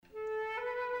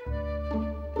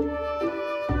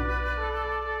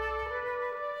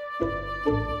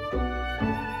Well,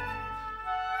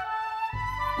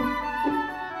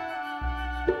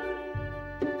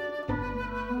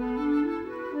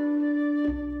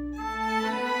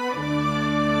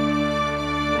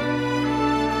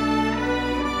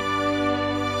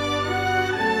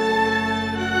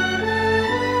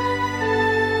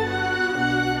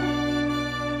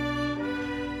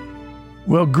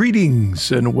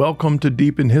 greetings and welcome to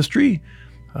Deep in History.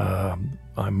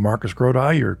 I'm Marcus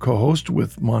Grodi, your co-host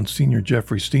with Monsignor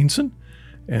Jeffrey Steenson,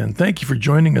 and thank you for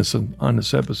joining us on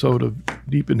this episode of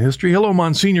Deep in History. Hello,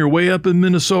 Monsignor, way up in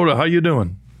Minnesota. How you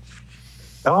doing?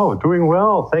 Oh, doing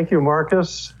well. Thank you,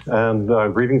 Marcus, and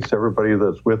greetings to everybody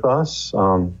that's with us.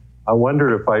 I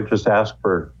wondered if I just ask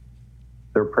for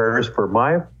their prayers for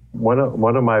one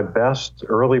of my best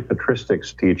early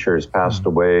patristics teachers passed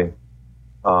away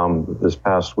this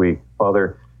past week,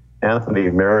 Father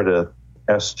Anthony Meredith,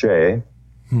 S.J.,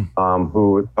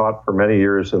 who taught for many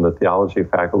years in the theology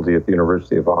faculty at the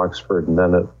University of Oxford and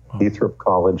then at Heathrow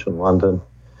College in London.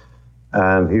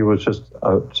 And he was just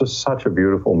such a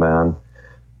beautiful man.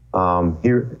 I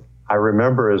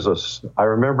remember as a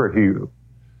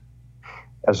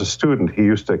student, he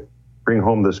used to bring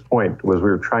home this point was we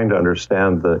were trying to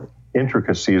understand the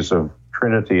intricacies of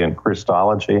Trinity and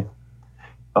Christology.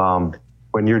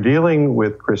 When you're dealing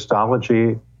with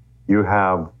Christology, you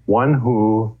have one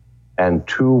who and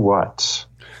two whats.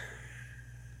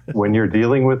 When you're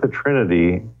dealing with the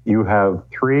Trinity, you have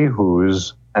three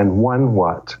whos and one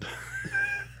what.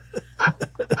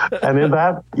 And in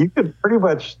that, you could pretty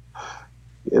much,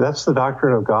 that's the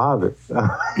doctrine of God.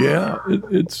 Yeah,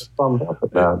 it's summed up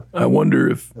at that. I wonder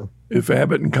if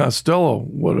Abbott and Costello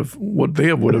what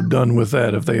they would have done with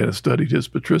that if they had studied his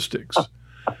patristics.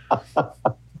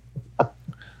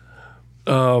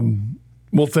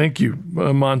 Well, thank you,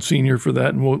 Monsignor, for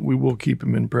that, and we will keep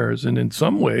him in prayers. And in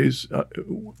some ways,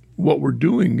 what we're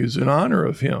doing is in honor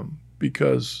of him,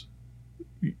 because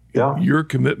your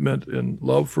commitment and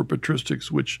love for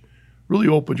patristics, which really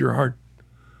opened your heart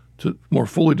to more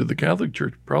fully to the Catholic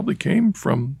Church, probably came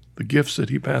from the gifts that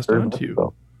he passed on to you.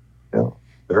 So. Yeah,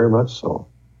 very much so.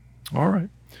 All right.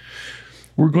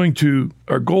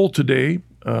 Our goal today,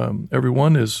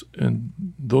 everyone, is, and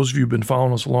those of you who've been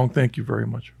following us along, thank you very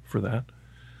much for that.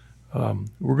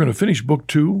 We're going to finish book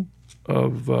 2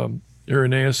 of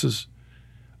Irenaeus'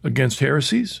 Against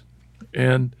Heresies,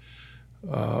 and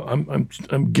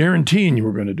I'm guaranteeing you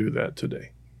we're going to do that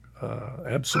today,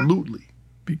 absolutely,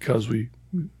 because we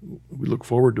look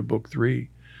forward to book 3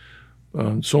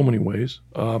 in so many ways.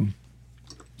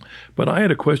 But I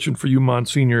had a question for you,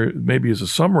 Monsignor, maybe as a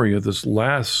summary of this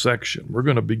last section. We're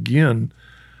going to begin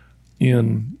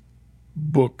in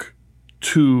book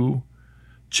 2,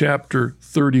 chapter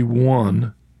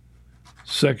 31,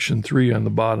 section 3 on the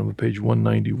bottom of page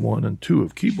 191 and 2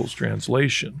 of Keeble's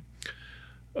translation.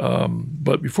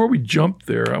 But before we jump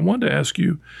there, I wanted to ask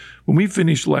you, when we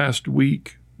finished last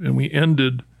week and we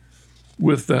ended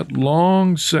with that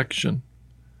long section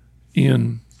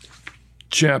in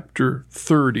chapter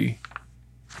 30,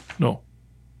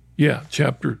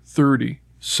 chapter 30,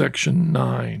 section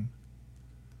 9.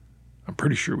 I'm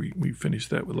pretty sure we finished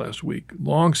that with last week.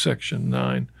 Long section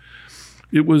 9.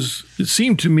 It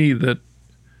seemed to me that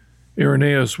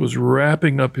Irenaeus was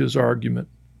wrapping up his argument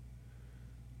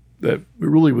that it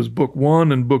really was book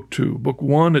 1 and book 2. Book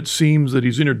 1, it seems that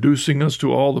he's introducing us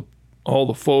to all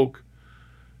the folk.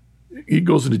 He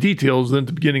goes into details. Then at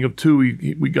the beginning of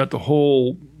 2, we got the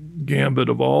whole gambit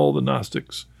of all the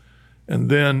Gnostics. And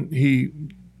then he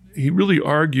really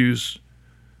argues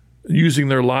using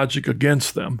their logic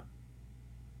against them.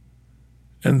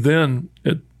 And then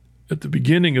at the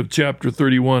beginning of chapter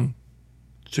 31,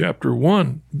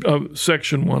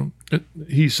 section 1,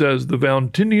 he says, the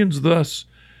Valentinians thus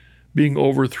being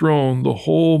overthrown, the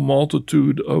whole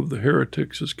multitude of the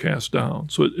heretics is cast down.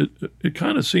 So it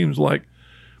kind of seems like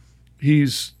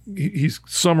he's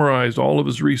summarized all of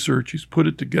his research, he's put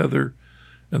it together,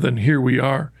 and then here we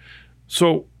are.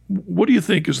 So what do you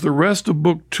think? Is the rest of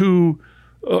book 2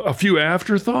 a few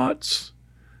afterthoughts?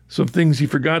 Some things he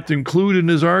forgot to include in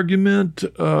his argument?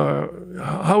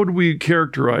 How would we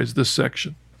characterize this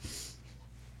section?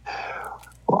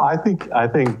 Well, I think,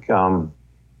 and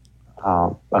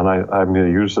I'm going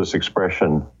to use this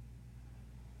expression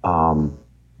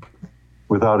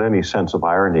without any sense of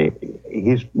irony.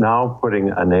 He's now putting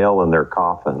a nail in their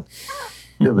coffin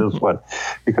in this one,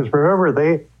 because remember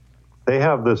they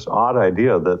have this odd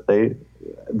idea that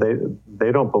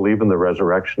they don't believe in the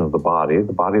resurrection of the body.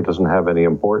 The body doesn't have any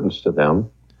importance to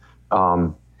them.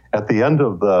 At the end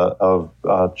of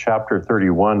chapter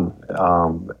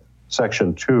 31,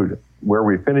 section 2, where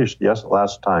we finished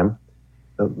last time,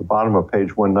 at the bottom of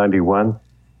page 191,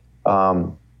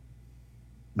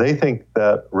 they think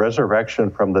that resurrection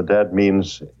from the dead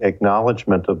means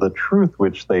acknowledgement of the truth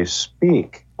which they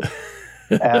speak.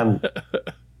 And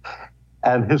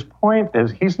his point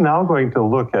is he's now going to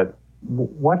look at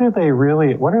what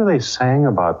are they saying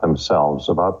about themselves,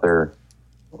 about their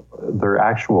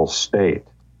actual state.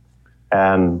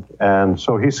 And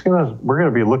so we're going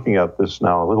to be looking at this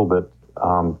now a little bit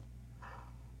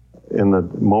in the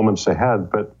moments ahead,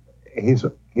 but he's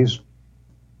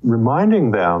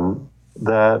reminding them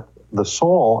that the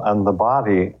soul and the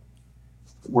body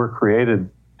were created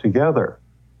together.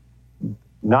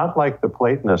 Not like the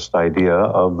Platonist idea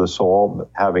of the soul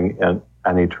having an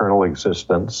eternal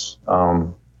existence,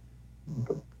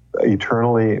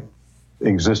 eternally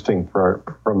existing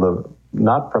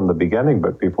not from the beginning,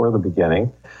 but before the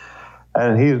beginning.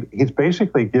 And he's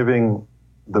basically giving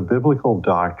the biblical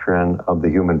doctrine of the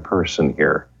human person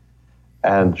here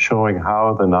and showing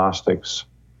how the Gnostics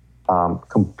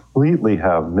completely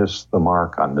have missed the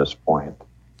mark on this point.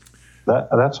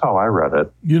 That's how I read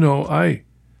it. You know,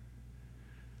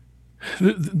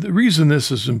 the reason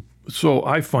this is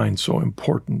I find so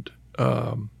important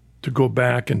to go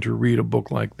back and to read a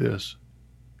book like this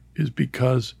is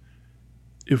because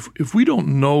if we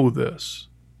don't know this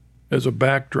as a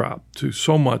backdrop to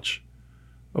so much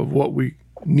of what we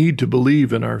need to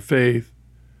believe in our faith,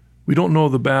 we don't know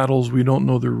the battles, we don't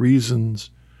know the reasons,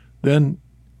 then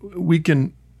we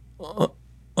can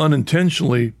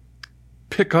unintentionally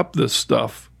pick up this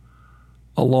stuff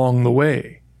along the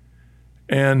way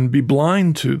and be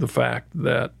blind to the fact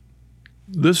that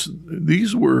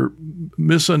these were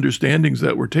misunderstandings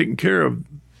that were taken care of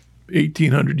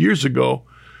 1,800 years ago,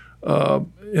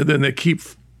 and then they keep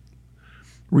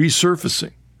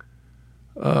resurfacing.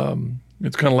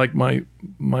 It's kind of like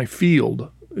my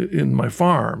field in my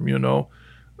farm, you know.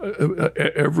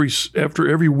 After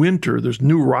every winter, there's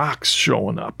new rocks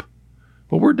showing up.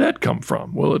 Well, where'd that come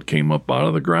from? Well, it came up out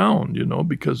of the ground, you know,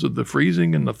 because of the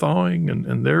freezing and the thawing,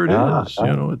 and there it is.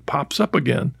 You know, it pops up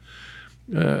again.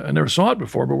 I never saw it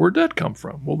before, but where'd that come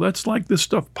from? Well, that's like this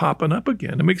stuff popping up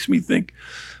again. It makes me think,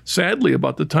 sadly,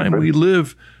 about the time we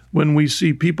live when we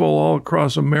see people all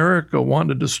across America want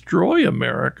to destroy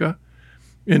America,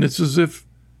 and it's as if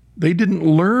they didn't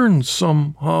learn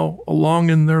somehow along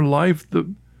in their life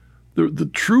the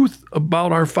truth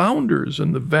about our founders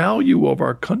and the value of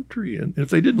our country. And if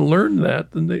they didn't learn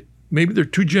that, then maybe they're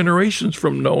 2 generations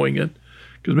from knowing it,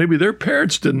 because maybe their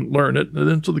parents didn't learn it, and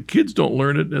then so the kids don't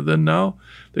learn it, and then now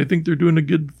they think they're doing a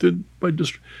good thing by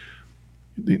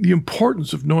the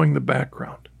importance of knowing the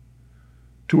background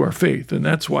to our faith. And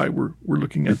that's why we're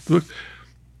looking at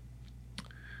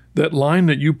that line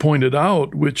that you pointed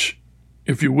out, which,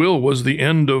 if you will, was the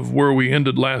end of where we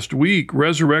ended last week.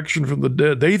 Resurrection from the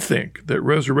dead. They think that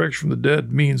resurrection from the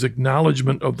dead means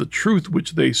acknowledgement of the truth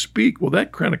which they speak. Well,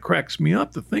 that kind of cracks me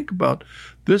up to think about.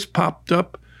 This popped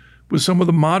up with some of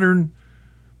the modern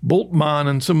Bultmann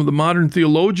and some of the modern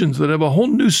theologians that have a whole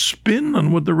new spin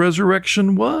on what the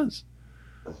resurrection was.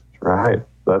 That's right.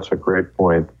 That's a great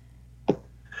point. And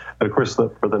of course,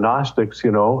 for the Gnostics,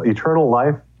 you know, eternal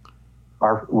life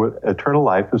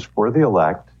is for the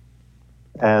elect.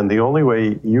 And the only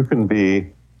way you can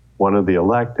be one of the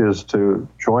elect is to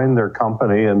join their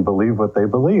company and believe what they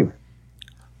believe.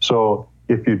 So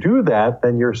if you do that,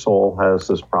 then your soul has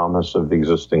this promise of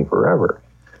existing forever.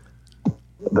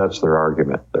 That's their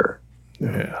argument there.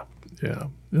 Yeah.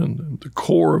 And the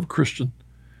core of Christian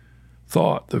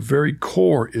thought, the very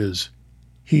core is,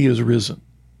 He is risen.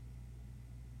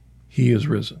 He is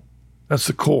risen. That's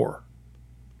the core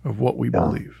of what we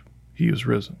believe. He is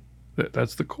risen.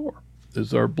 That's the core.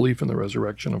 Is our belief in the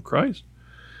resurrection of Christ.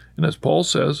 And as Paul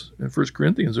says in 1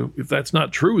 Corinthians, if that's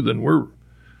not true, then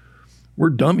we're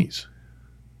dummies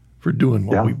for doing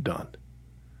what we've done.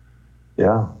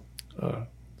 Yeah.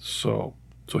 So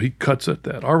he cuts at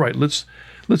that. All right, let's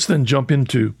then jump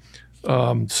into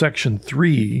section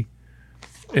 3.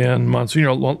 And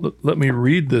Monsignor, let me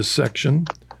read this section.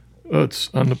 It's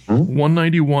on the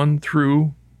 191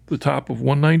 through the top of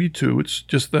 192. It's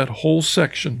just that whole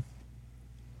section.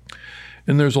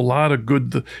 And there's a lot of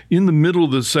good. In the middle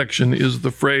of this section is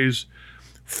the phrase,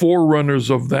 forerunners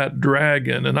of that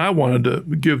dragon. And I wanted to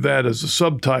give that as a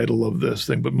subtitle of this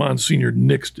thing, but Monsignor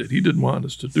nixed it. He didn't want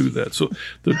us to do that. So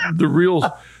the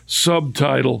real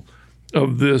subtitle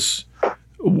of this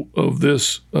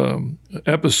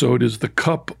episode is The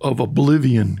Cup of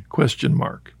Oblivion, ?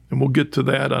 And we'll get to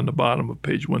that on the bottom of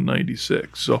page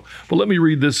 196. So, but let me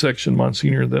read this section,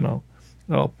 Monsignor, and then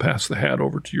I'll pass the hat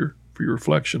over to for your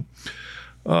reflection.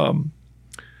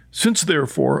 Since,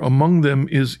 therefore, among them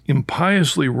is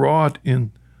impiously wrought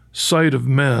in sight of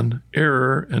men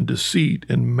error and deceit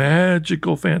and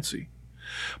magical fancy,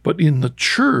 but in the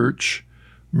church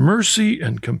mercy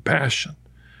and compassion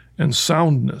and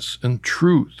soundness and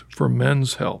truth for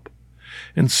men's help.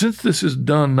 And since this is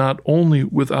done not only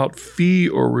without fee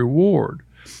or reward,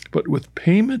 but with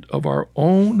payment of our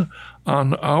own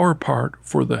on our part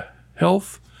for the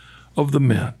health of the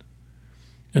men,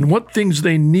 and what things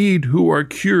they need who are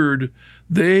cured,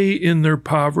 they in their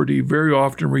poverty very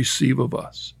often receive of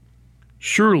us.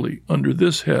 Surely under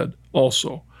this head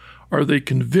also are they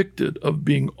convicted of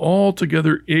being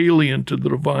altogether alien to the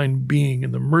divine being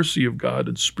and the mercy of God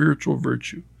and spiritual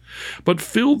virtue, but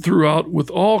filled throughout with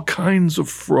all kinds of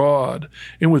fraud,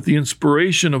 and with the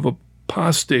inspiration of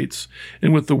apostates,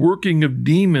 and with the working of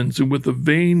demons, and with the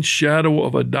vain shadow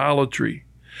of idolatry.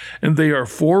 And they are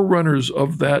forerunners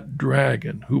of that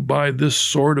dragon, who by this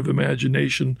sort of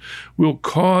imagination will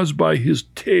cause by his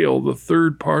tail the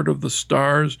third part of the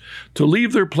stars to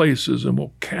leave their places, and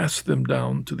will cast them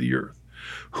down to the earth,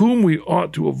 whom we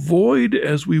ought to avoid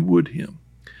as we would him.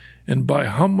 And by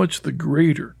how much the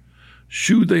greater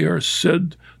shew they are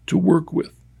said to work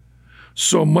with,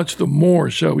 so much the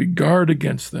more shall we guard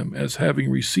against them, as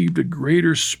having received a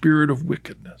greater spirit of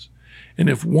wickedness. And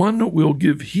if one will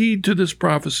give heed to this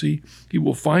prophecy, he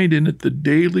will find in it the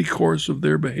daily course of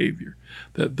their behavior,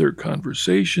 that their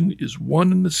conversation is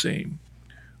one and the same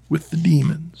with the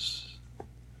demons.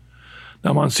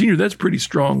 Now, Monsignor, that's pretty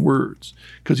strong words,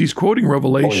 because he's quoting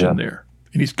Revelation there,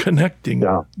 and he's connecting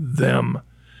them,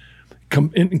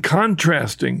 and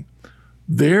contrasting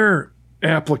their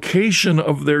application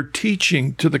of their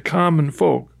teaching to the common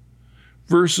folk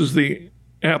versus the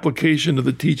application of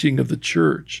the teaching of the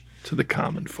church to the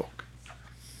common folk.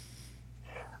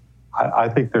 I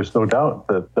think there's no doubt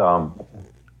that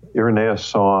Irenaeus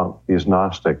saw these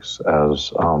Gnostics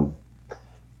as,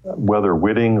 whether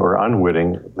witting or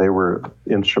unwitting, they were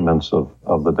instruments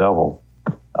of the devil.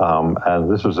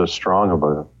 And this is as strong of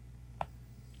a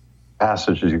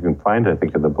passage as you can find, I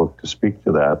think, in the book to speak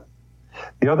to that.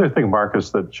 The other thing, Marcus,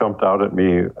 that jumped out at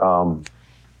me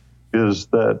is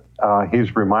that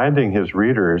he's reminding his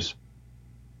readers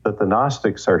that the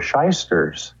Gnostics are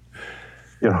shysters.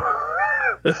 You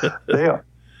know,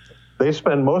 they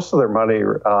spend most of their money,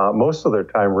 most of their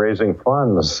time raising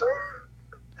funds.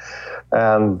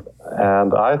 And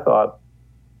I thought,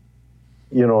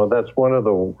 you know, that's one of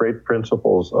the great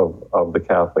principles of the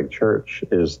Catholic Church,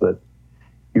 is that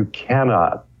you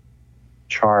cannot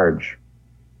charge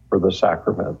for the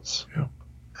sacraments. Yeah.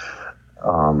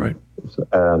 Right.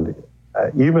 And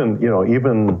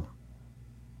even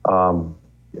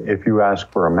if you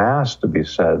ask for a mass to be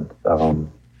said,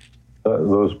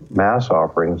 those mass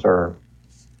offerings they're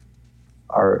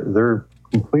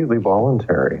completely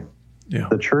voluntary. Yeah.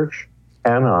 The church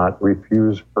cannot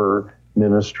refuse her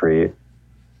ministry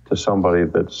to somebody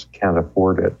that can't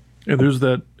afford it. And there's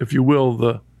that, if you will,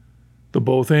 the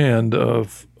both and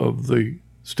of the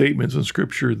statements in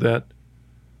Scripture that,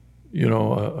 you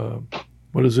know,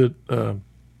 what is it? A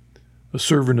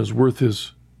servant is worth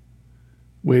his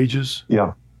wages.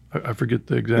 Yeah. I forget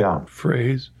the exact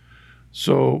phrase.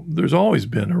 So there's always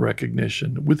been a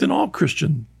recognition within all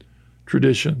Christian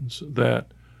traditions that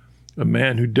a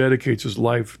man who dedicates his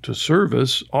life to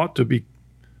service ought to be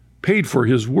paid for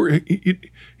his work.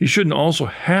 He shouldn't also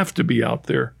have to be out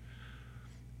there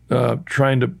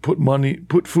trying to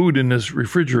put food in his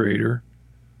refrigerator.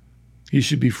 He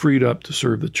should be freed up to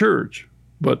serve the church.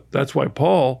 But that's why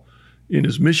Paul, in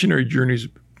his missionary journeys,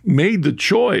 made the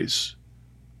choice.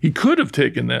 He could have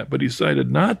taken that, but he decided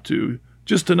not to,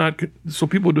 so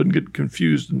people didn't get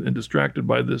confused and distracted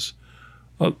by this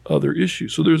other issue.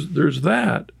 So there's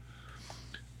that.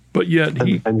 But yet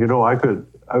and you know, I could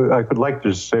like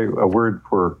to say a word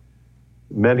for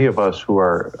many of us who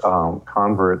are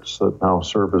converts that now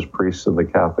serve as priests in the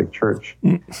Catholic Church.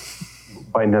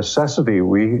 By necessity,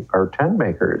 we are tent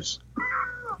makers.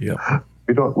 Yeah.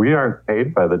 We aren't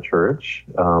paid by the church,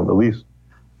 at least,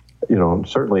 you know,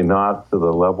 certainly not to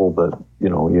the level that, you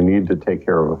know, you need to take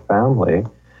care of a family.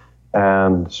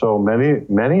 And so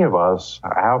many of us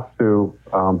have to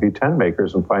be tent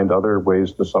makers and find other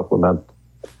ways to supplement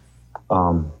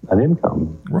an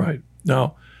income. Right.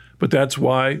 Now, but that's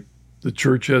why the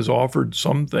church has offered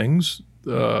some things.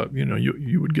 You know,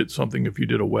 you would get something if you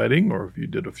did a wedding, or if you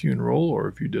did a funeral, or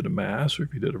if you did a mass, or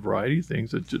if you did a variety of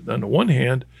things. That, on the one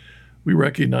hand, we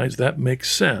recognize that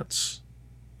makes sense.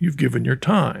 You've given your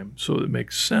time, so it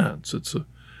makes sense. It's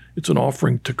an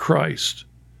offering to Christ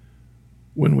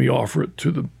when we offer it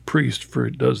to the priest, for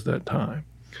it does that time.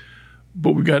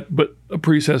 But a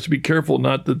priest has to be careful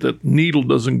not that needle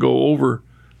doesn't go over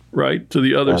right, to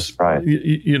the others. That's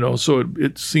right. So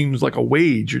it seems like a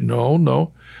wage.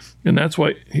 No. And that's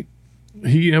why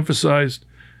he emphasized,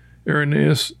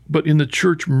 Irenaeus, but in the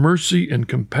church mercy and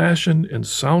compassion and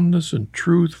soundness and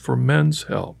truth for men's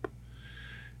help.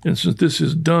 And since this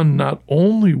is done not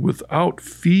only without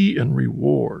fee and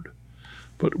reward,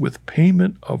 but with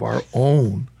payment of our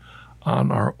own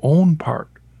on our own part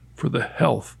for the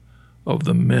health of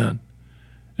the men,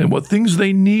 and what things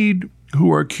they need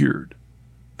who are cured,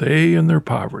 they in their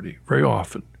poverty very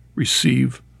often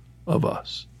receive of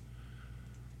us.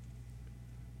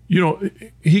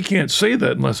 He can't say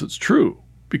that unless it's true,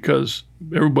 because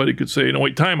everybody could say, no,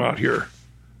 wait, time out here.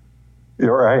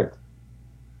 You're right.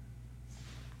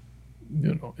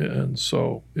 And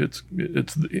so it's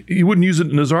he wouldn't use it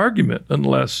in his argument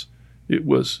unless it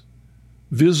was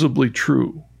visibly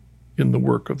true in the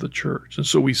work of the church. And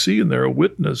so we see in there a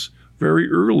witness very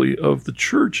early of the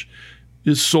church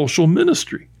is social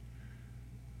ministry.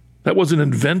 That wasn't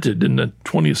invented in the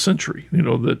 20th century,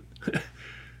 that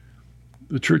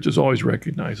the church is always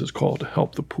recognized as called to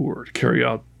help the poor, to carry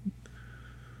out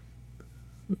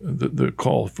the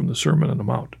call from the Sermon on the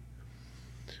Mount.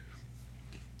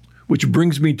 Which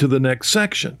brings me to the next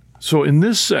section. So in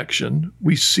this section,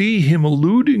 we see him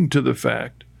alluding to the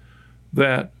fact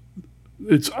that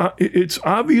it's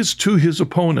obvious to his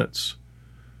opponents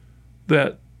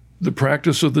that the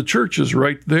practice of the church is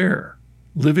right there,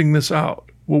 living this out.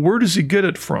 Well, where does he get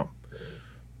it from?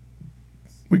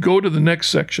 We go to the next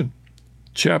section,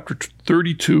 chapter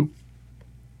 32.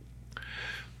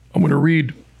 I'm going to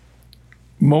read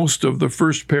most of the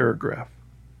first paragraph.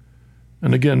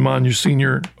 And again,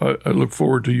 Monsignor, I look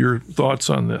forward to your thoughts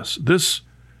on this.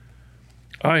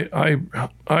 I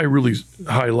really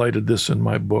highlighted this in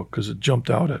my book because it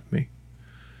jumped out at me.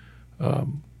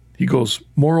 He goes,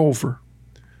 moreover,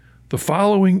 the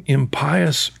following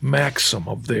impious maxim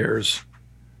of theirs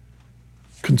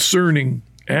concerning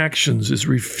actions is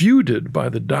refuted by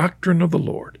the doctrine of the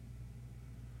Lord,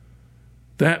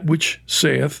 that which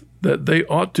saith that they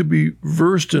ought to be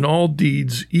versed in all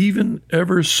deeds, even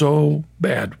ever so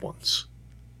bad ones.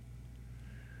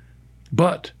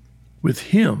 But with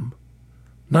him,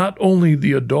 not only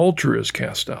the adulterer is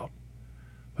cast out,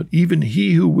 but even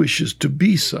he who wishes to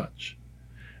be such.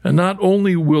 And not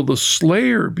only will the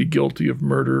slayer be guilty of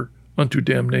murder unto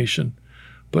damnation,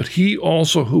 but he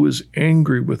also who is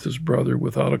angry with his brother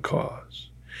without a cause.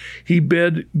 He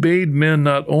bade men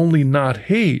not only not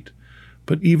hate,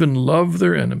 but even love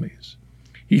their enemies.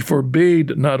 He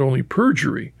forbade not only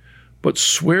perjury, but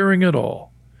swearing at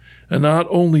all, and not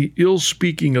only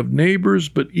ill-speaking of neighbors,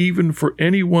 but even for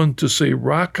anyone to say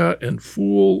raca and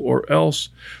fool, or else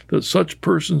that such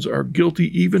persons are guilty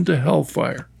even to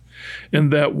hellfire,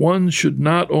 and that one should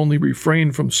not only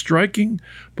refrain from striking,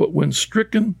 but when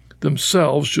stricken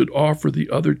themselves should offer the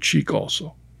other cheek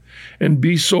also, and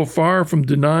be so far from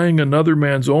denying another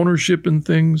man's ownership in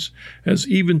things as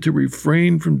even to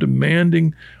refrain from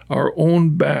demanding our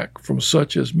own back from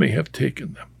such as may have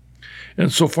taken them,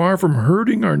 and so far from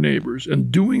hurting our neighbors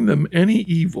and doing them any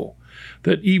evil,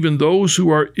 that even those who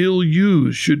are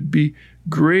ill-used should be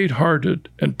great-hearted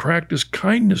and practice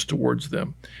kindness towards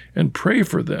them and pray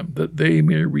for them that they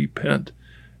may repent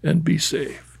and be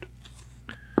saved.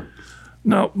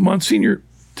 Now, Monsignor,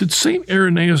 did St.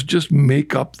 Irenaeus just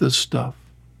make up this stuff?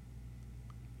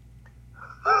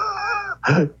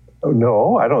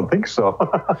 No, I don't think so.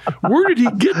 Where did he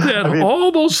get that?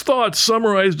 All those thoughts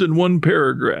summarized in one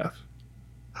paragraph.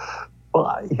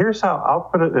 Well, here's how I'll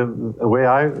put it. In the way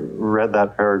I read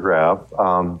that paragraph,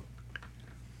 the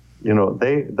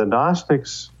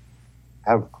Gnostics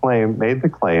have made the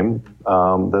claim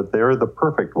that they're the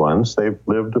perfect ones. They've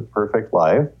lived a perfect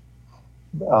life,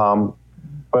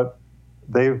 but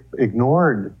they've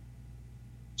ignored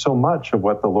so much of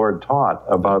what the Lord taught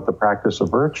about the practice of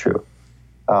virtue.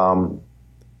 The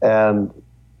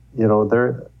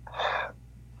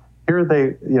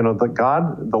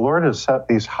Lord has set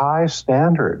these high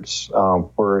standards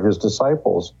for his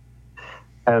disciples.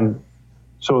 And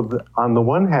so on the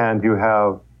one hand, you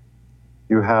have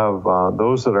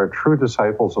those that are true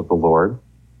disciples of the Lord,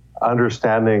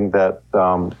 understanding that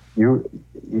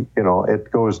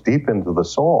it goes deep into the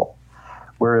soul.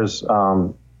 Whereas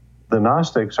the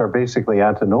Gnostics are basically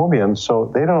antinomians,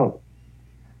 so they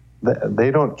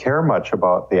don't care much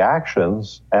about the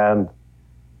actions, and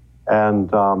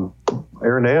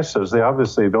Irenaeus says they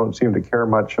obviously don't seem to care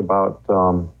much about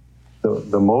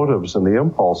the motives and the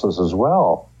impulses as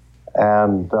well,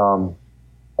 and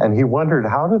he wondered,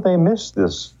 how did they miss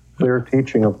this clear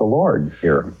teaching of the Lord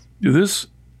here?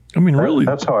 Really,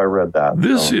 that's how I read that.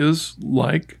 This is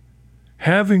like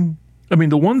having I mean,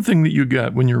 the one thing that you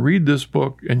get when you read this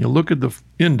book and you look at the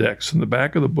index in the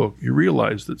back of the book, you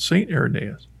realize that St.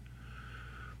 Irenaeus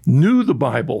knew the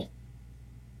Bible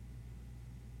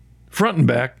front and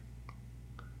back,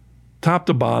 top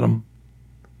to bottom.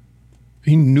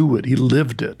 He knew it. He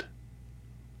lived it.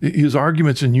 His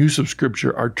arguments and use of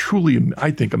Scripture are truly,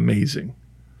 I think, amazing.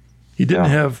 He didn't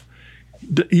have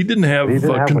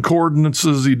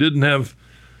concordances. He didn't have,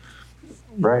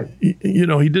 right. He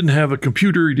didn't have a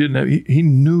computer. He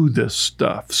knew this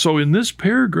stuff. So in this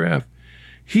paragraph,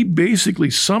 he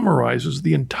basically summarizes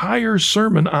the entire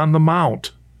Sermon on the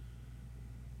Mount.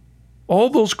 All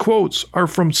those quotes are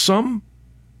from some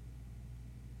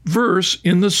verse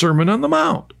in the Sermon on the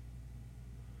Mount.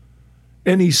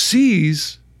 And he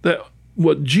sees that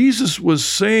what Jesus was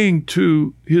saying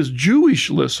to his Jewish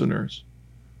listeners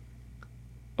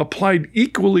applied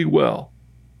equally well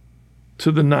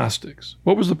to the Gnostics.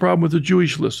 What was the problem with the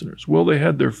Jewish listeners? Well, they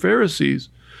had their Pharisees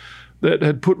that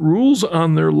had put rules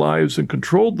on their lives and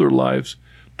controlled their lives,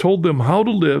 told them how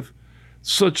to live,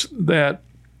 such that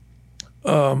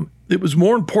it was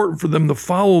more important for them to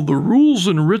follow the rules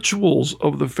and rituals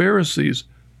of the Pharisees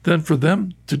than for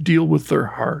them to deal with their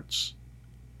hearts.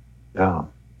 Yeah.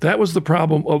 That was the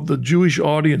problem of the Jewish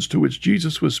audience to which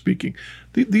Jesus was speaking.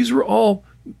 These were all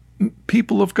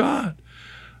people of God.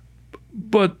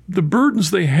 But the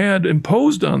burdens they had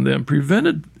imposed on them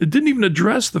it didn't even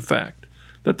address the fact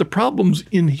that the problem's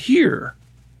in here.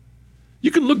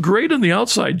 You can look great on the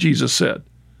outside, Jesus said,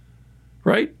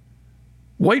 right?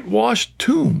 Whitewashed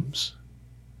tombs.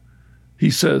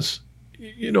 He says,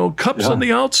 cups on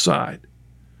the outside.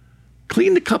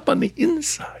 Clean the cup on the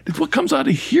inside. It's what comes out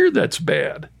of here that's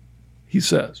bad, he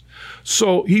says.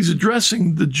 So he's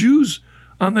addressing the Jews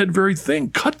on that very thing.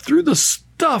 Cut through the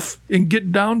stuff and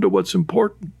get down to what's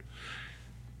important.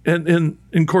 And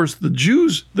of course, the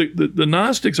Jews, the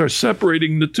Gnostics are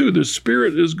separating the two. The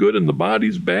spirit is good and the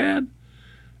body's bad.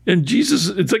 And Jesus,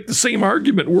 it's like the same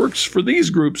argument works for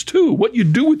these groups too. What you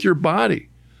do with your body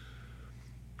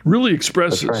really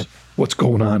expresses what's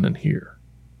going on in here.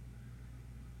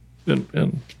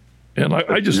 And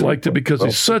I just liked it because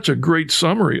it's such a great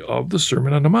summary of the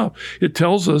Sermon on the Mount. It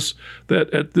tells us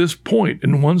that at this point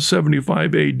in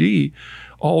 175 AD,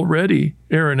 already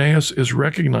Irenaeus is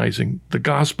recognizing the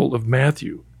Gospel of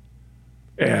Matthew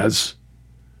as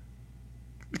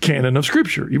the canon of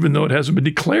Scripture, even though it hasn't been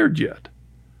declared yet.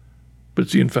 But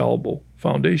it's the infallible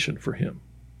foundation for him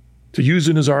to use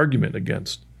in his argument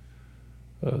against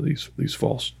these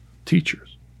false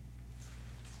teachers.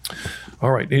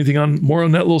 All right. Anything more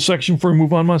on that little section before we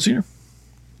move on, Monsignor?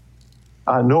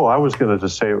 No, I was going to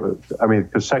just say,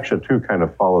 because section 2 kind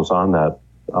of follows on that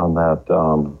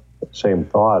same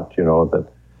thought, that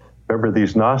remember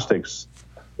these Gnostics,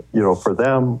 for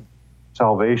them,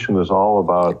 salvation is all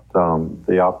about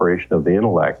the operation of the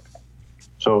intellect.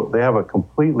 So they have a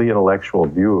completely intellectual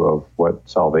view of what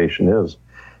salvation is.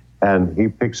 And he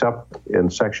picks up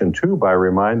in section 2 by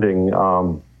reminding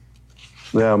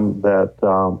them that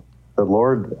the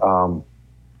Lord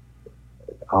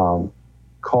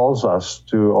calls us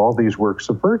to all these works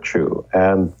of virtue.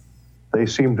 And they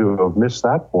seem to have missed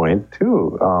that point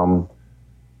too.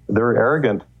 They're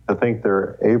arrogant to think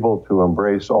they're able to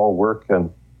embrace all work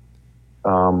and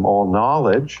all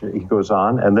knowledge, he goes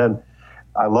on. And then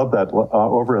I love that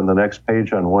over in the next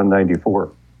page on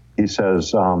 194, he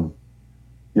says,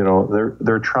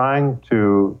 they're trying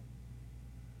to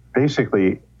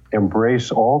basically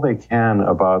embrace all they can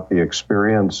about the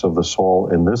experience of the soul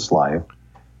in this life,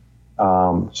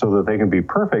 so that they can be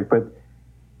perfect. But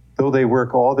though they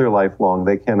work all their life long,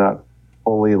 they cannot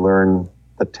fully learn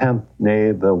the 10th,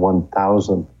 nay, the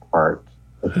 1,000th part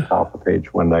at the top of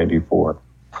page 194.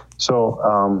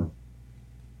 So,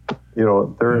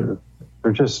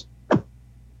 they're just,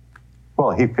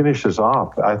 he finishes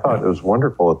off. I thought it was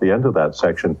wonderful at the end of that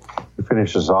section. He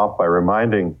finishes off by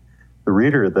reminding the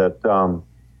reader that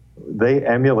they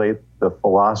emulate the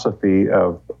philosophy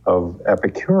of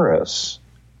Epicurus.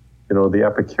 The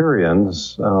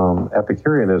Epicureans,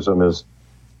 Epicureanism is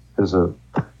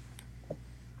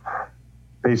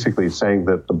basically saying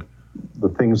that the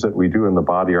things that we do in the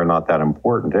body are not that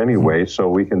important anyway, so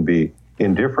we can be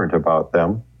indifferent about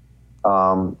them.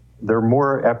 They're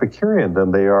more Epicurean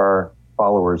than they are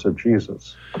followers of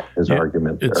Jesus, his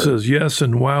argument there. It says, yes,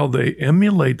 and while they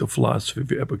emulate the philosophy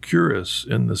of Epicurus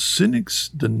and the cynic's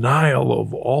denial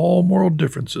of all moral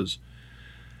differences,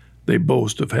 they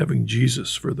boast of having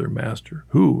Jesus for their master,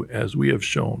 who, as we have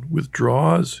shown,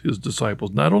 withdraws his disciples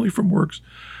not only from works,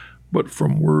 but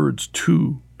from words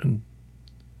too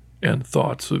and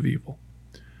thoughts of evil.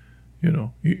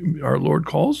 Our Lord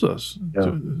calls us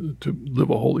to live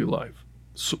a holy life,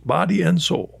 body and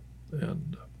soul.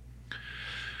 And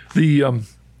the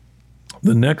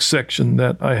next section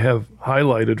that I have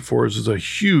highlighted for us is a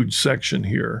huge section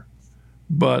here,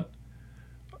 but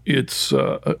it's,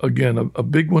 again, a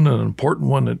big one and an important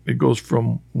one. It goes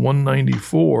from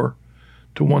 194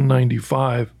 to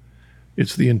 195.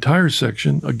 It's the entire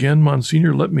section. Again,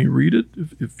 Monsignor, let me read it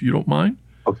if you don't mind.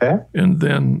 Okay. And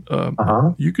then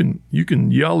you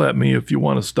can yell at me if you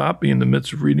want to stop me in the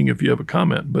midst of reading if you have a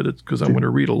comment, but it's because I'm going to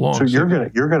read along. So you're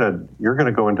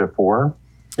gonna go into 4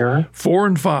 here? 4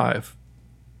 and 5.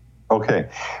 Okay.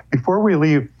 Before we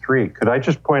leave 3, could I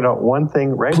just point out one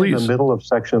thing right Please. in the middle of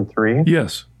section 3?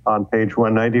 Yes. On page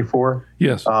 194?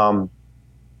 Yes.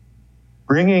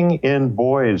 Bringing in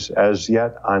boys as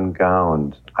yet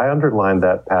ungowned. I underlined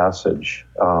that passage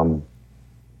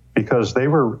because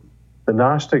the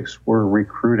Gnostics were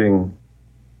recruiting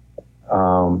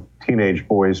teenage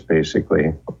boys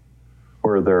basically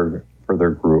for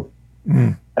their group.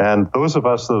 Mm. And those of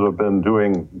us that have been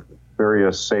doing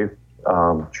various safe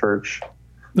church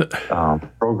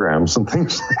programs and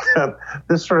things like that,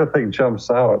 this sort of thing jumps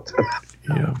out.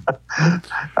 Yeah.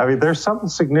 I mean, there's something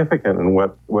significant in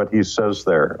what he says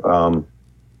there,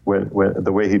 when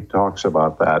the way he talks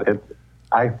about that.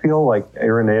 I feel like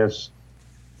Irenaeus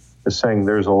is saying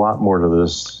there's a lot more to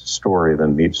this story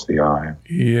than meets the eye.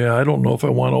 Yeah, I don't know if I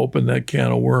want to open that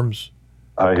can of worms.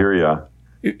 I hear you.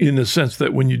 In the sense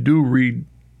that when you do read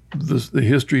the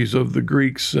histories of the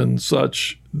Greeks and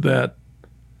such, that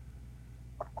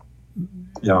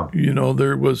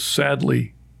there was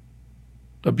sadly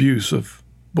abuse of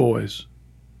boys.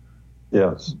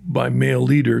 Yes. By male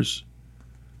leaders,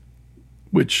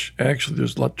 which actually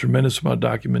there's a tremendous amount of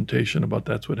documentation about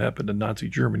that's what happened in Nazi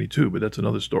Germany too, but that's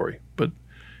another story. But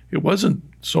it wasn't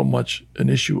so much an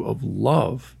issue of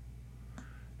love.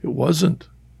 It wasn't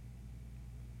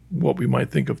what we might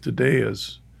think of today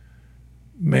as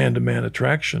man-to-man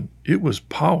attraction. It was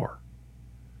power.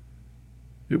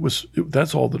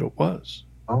 That's all that it was.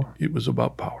 Oh. It was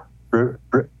about power.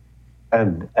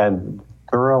 And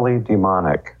thoroughly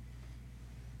demonic.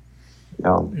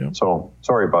 So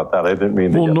sorry about that. I didn't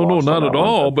mean to. Well, no, not at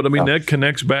all. But I mean, that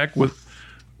connects back with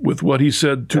what he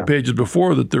said 2 pages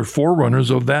before, that they're forerunners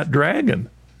of that dragon,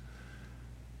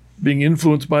 being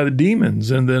influenced by the demons,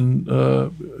 and then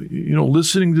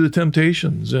listening to the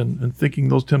temptations and thinking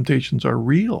those temptations are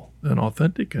real and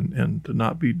authentic and to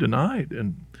not be denied.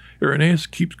 And Irenaeus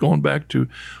keeps going back to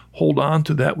hold on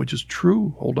to that which is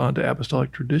true, hold on to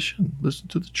apostolic tradition, listen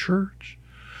to the church.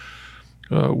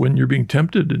 When you're being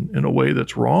tempted in a way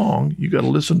that's wrong, you got to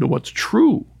listen to what's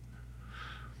true.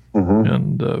 Mm-hmm.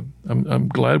 And I'm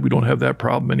glad we don't have that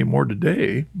problem anymore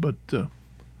today. But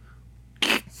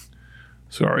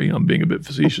sorry, I'm being a bit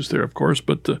facetious there, of course.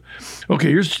 But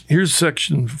okay, here's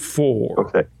section 4.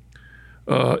 Okay.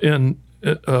 And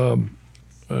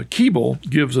Keble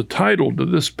gives a title to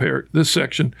this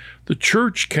section: "The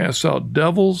Church casts out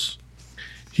devils,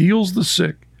 heals the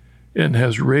sick, and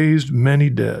has raised many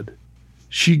dead.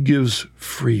 She gives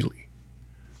freely."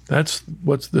 That's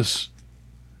what's this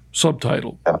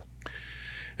subtitle. Yeah.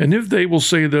 "And if they will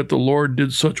say that the Lord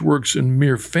did such works in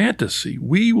mere fantasy,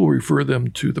 we will refer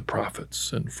them to the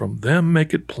prophets, and from them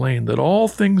make it plain that all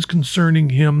things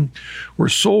concerning him were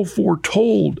so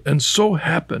foretold and so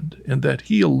happened, and that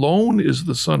he alone is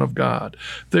the Son of God.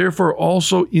 Therefore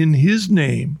also in his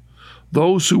name,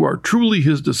 those who are truly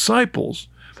his disciples,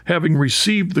 having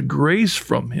received the grace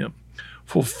from him,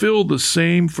 fulfill the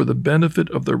same for the benefit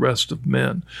of the rest of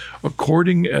men,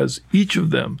 according as each of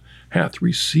them hath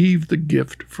received the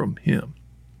gift from him."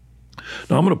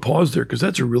 Now I'm going to pause there because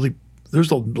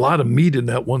there's a lot of meat in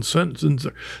that one sentence,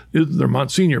 isn't there,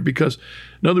 Monsignor? Because,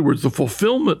 in other words, the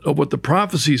fulfillment of what the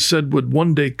prophecy said would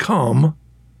one day come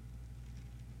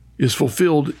is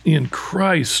fulfilled in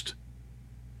Christ.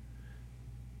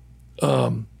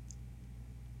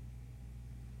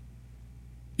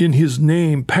 In his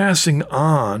name, passing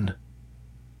on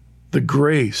the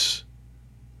grace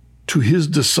to his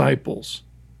disciples,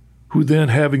 who then,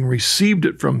 having received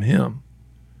it from him,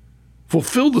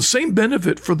 fulfill the same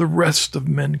benefit for the rest of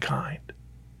mankind,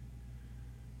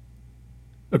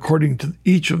 according to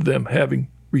each of them having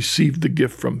received the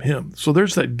gift from him. So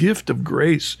there's that gift of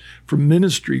grace for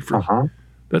ministry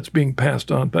that's being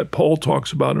passed on, that Paul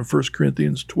talks about in 1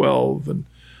 Corinthians 12 and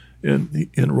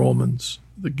in Romans,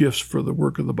 the gifts for the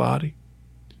work of the body.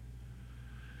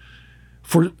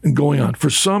 For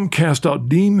some cast out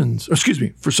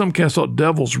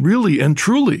devils really and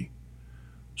truly,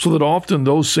 so that often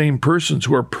those same persons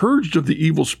who are purged of the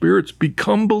evil spirits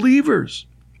become believers,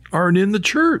 are in the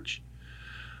church.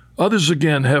 Others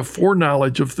again have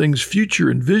foreknowledge of things future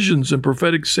and visions and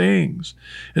prophetic sayings.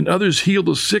 And others heal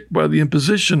the sick by the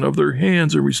imposition of their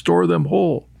hands and restore them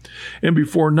whole. And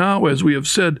before now, as we have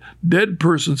said, dead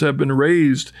persons have been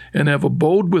raised and have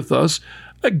abode with us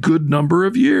a good number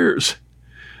of years.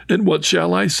 And what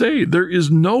shall I say? There is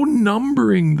no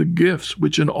numbering the gifts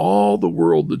which in all the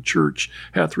world the church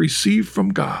hath received from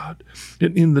God.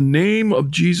 And in the name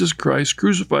of Jesus Christ,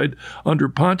 crucified under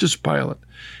Pontius Pilate,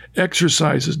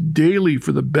 exercises daily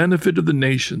for the benefit of the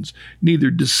nations,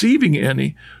 neither deceiving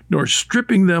any, nor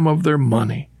stripping them of their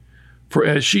money. For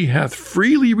as she hath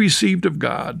freely received of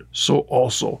God, so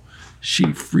also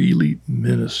she freely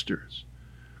ministers.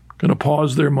 Going to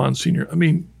pause there, Monsignor. I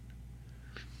mean,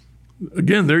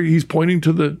 again, there he's pointing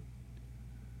to the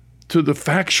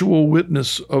factual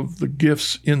witness of the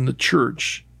gifts in the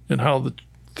church and how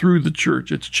through the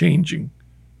church it's changing,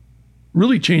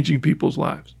 really changing people's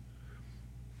lives.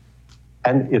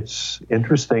 And it's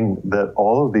interesting that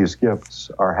all of these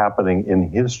gifts are happening in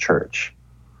his church.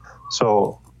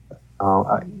 So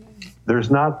there's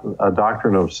not a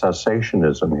doctrine of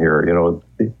cessationism here. You know,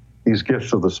 these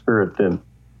gifts of the Spirit didn't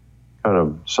kind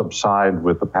of subside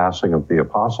with the passing of the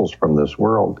apostles from this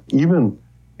world, even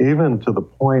to the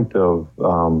point of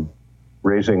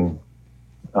raising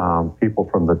people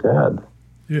from the dead.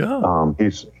 Yeah.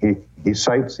 He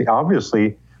cites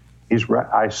obviously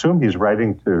I assume he's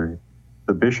writing to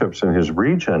the bishops in his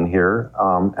region here,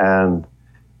 and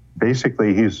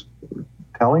basically he's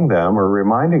telling them or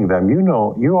reminding them,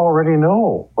 you already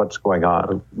know what's going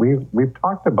on. We've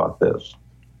talked about this,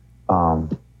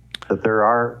 that there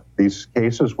are these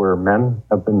cases where men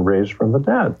have been raised from the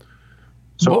dead.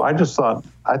 So I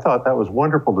thought that was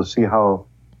wonderful to see how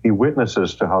he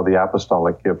witnesses to how the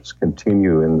apostolic gifts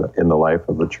continue in the life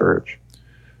of the church.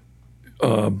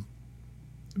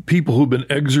 People who've been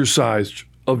exorcised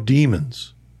of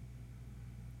demons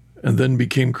and then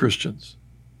became Christians.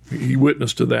 He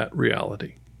witnessed to that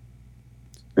reality.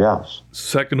 Yes.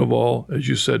 Second of all, as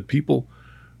you said, people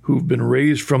who've been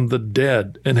raised from the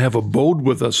dead and have abode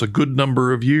with us a good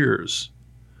number of years.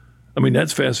 I mean,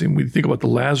 that's fascinating. When you think about the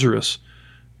Lazarus,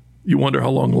 you wonder how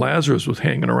long Lazarus was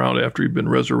hanging around after he'd been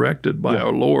resurrected by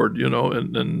our Lord, you know,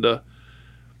 and the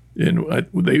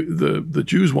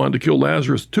Jews wanted to kill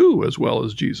Lazarus too, as well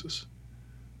as Jesus,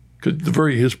 because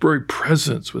his very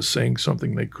presence was saying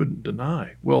something they couldn't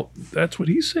deny. Well, that's what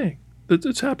he's saying.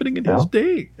 That's happening in his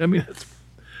day. I mean,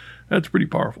 that's pretty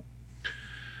powerful.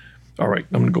 All right,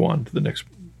 I'm going to go on to the next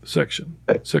section,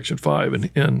 section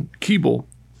 5, and Keble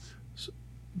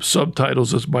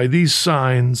subtitles us, "By these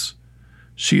signs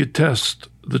she attests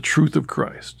the truth of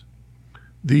Christ.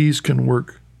 These can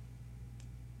work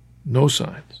no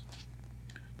signs."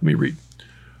 Let me read.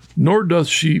 "Nor doth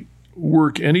she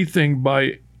work anything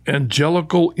by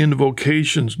angelical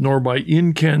invocations, nor by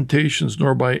incantations,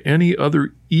 nor by any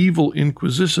other evil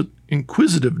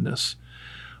inquisitiveness,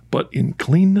 but in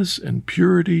cleanness and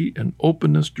purity and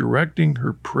openness, directing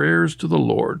her prayers to the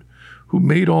Lord, who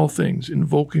made all things,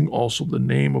 invoking also the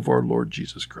name of our Lord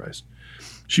Jesus Christ.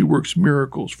 She works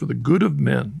miracles for the good of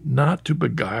men, not to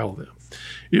beguile them.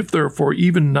 If therefore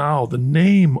even now the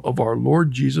name of our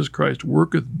Lord Jesus Christ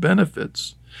worketh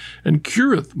benefits, and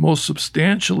cureth most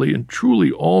substantially and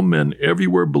truly all men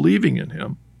everywhere believing in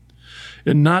him,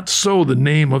 and not so the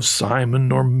name of Simon,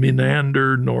 nor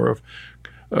Menander, nor of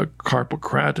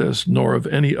Carpocrates, nor of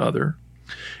any other,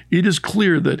 it is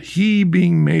clear that he,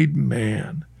 being made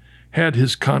man, had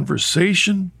his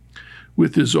conversation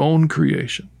with his own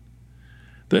creation,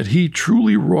 that he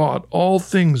truly wrought all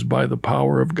things by the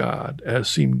power of God, as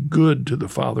seemed good to the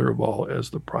Father of all, as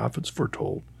the prophets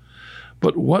foretold.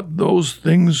 But what those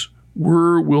things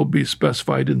were will be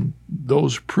specified in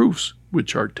those proofs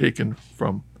which are taken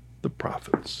from the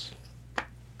prophets."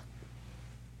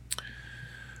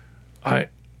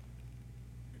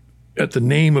 At the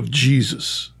name of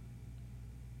Jesus,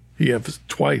 he emphasized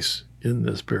twice in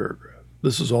this paragraph.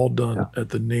 This is all done at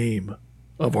the name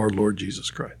of our Lord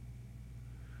Jesus Christ.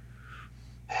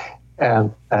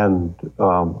 And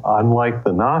unlike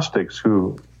the Gnostics,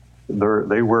 who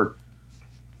they work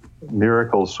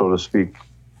miracles, so to speak,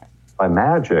 by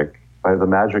magic, by the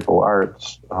magical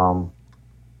arts,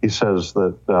 he says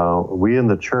that we in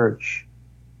the church,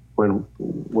 when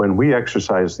we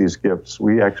exercise these gifts,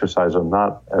 we exercise them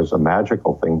not as a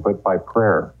magical thing, but by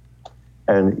prayer,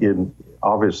 and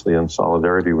obviously in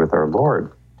solidarity with our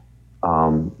Lord.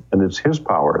 And it's his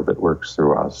power that works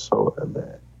through us. So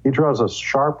he draws a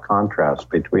sharp contrast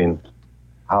between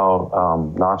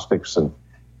how Gnostics and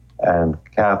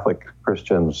Catholic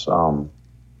Christians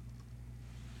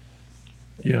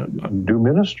do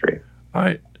ministry.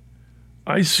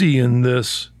 I see in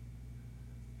this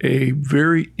a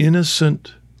very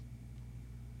innocent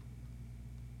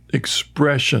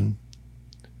expression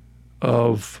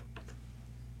of,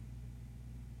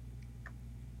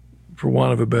 for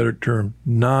want of a better term,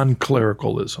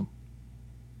 non-clericalism.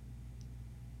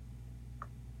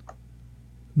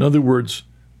 In other words,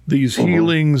 these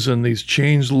healings and these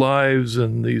changed lives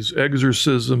and these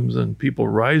exorcisms and people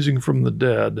rising from the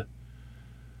dead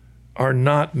are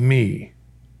not me.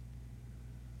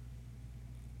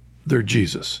 They're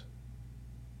Jesus.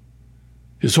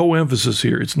 His whole emphasis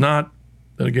here, it's not,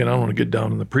 and again, I don't want to get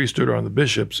down on the priesthood or on the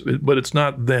bishops, but it's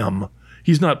not them.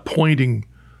 He's not pointing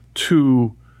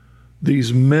to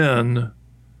these men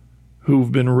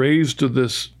who've been raised to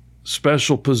this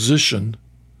special position,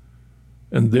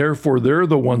 and therefore they're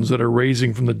the ones that are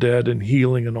raising from the dead and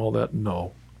healing and all that.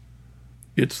 No.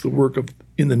 It's the work of,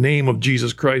 in the name of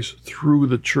Jesus Christ, through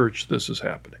the church, this is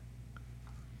happening.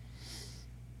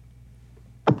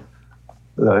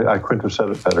 I couldn't have said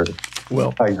it better.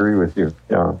 Well, I agree with you.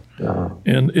 Yeah.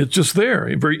 And it's just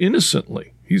there, very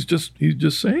innocently. He's just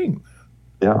saying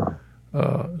that.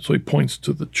 Yeah. So he points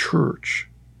to the church,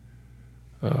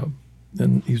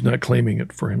 and he's not claiming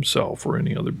it for himself or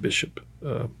any other bishop.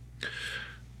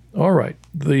 All right,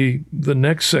 the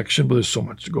next section, but there's so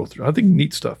much to go through. I think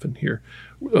neat stuff in here.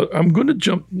 I'm going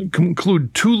to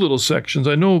conclude two little sections.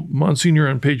 I know, Monsignor,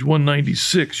 on page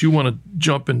 196, you want to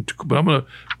jump into, but I'm going to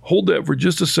hold that for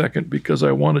just a second because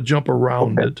I want to jump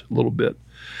around it a little bit.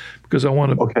 Because I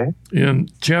want to, in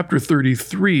chapter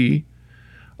 33,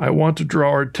 I want to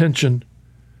draw our attention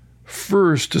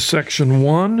first to section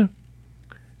 1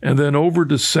 and then over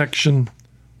to section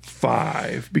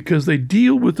 5, because they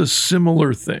deal with a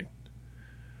similar thing.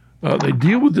 They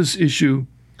deal with this issue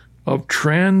of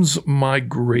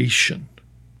transmigration.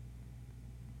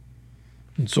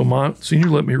 And so, Monsignor,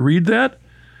 let me read that,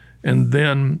 and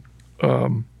then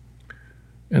I'll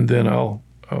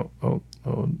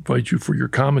invite you for your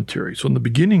commentary. So in the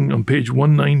beginning, on page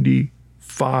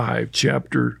 195,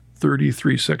 chapter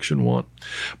 33, section 1.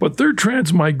 But their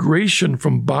transmigration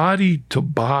from body to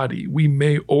body we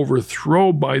may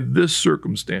overthrow by this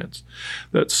circumstance,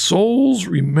 that souls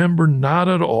remember not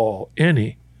at all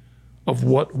any of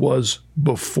what was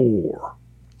before.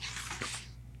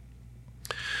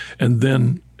 And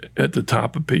then at the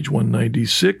top of page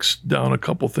 196, down a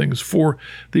couple things. For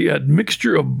the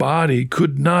admixture of body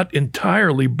could not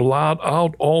entirely blot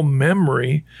out all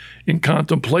memory in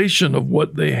contemplation of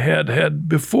what they had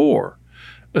before,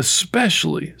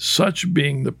 especially such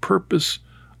being the purpose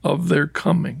of their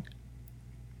coming.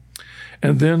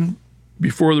 And then,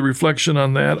 before the reflection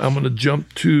on that, I'm going to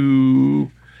jump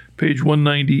to page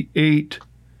 198,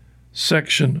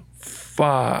 section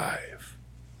 5,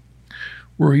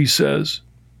 where he says,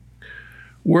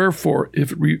 wherefore,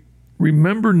 if it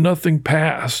remember nothing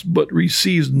past, but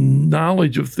receives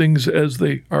knowledge of things as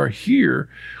they are here,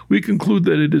 we conclude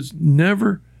that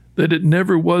it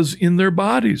never was in their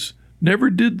bodies,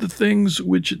 never did the things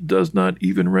which it does not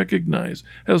even recognize,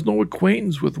 has no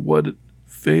acquaintance with what it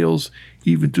fails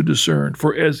even to discern.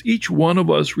 For as each one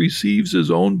of us receives his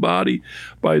own body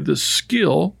by the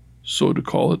skill, so to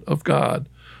call it, of God,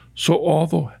 so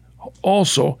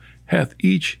also hath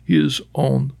each his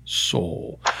own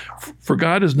soul. For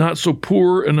God is not so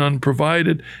poor and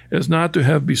unprovided as not to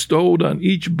have bestowed on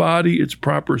each body its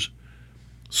proper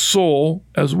soul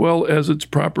as well as its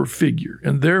proper figure.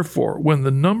 And therefore, when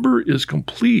the number is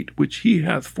complete which he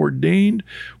hath ordained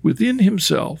within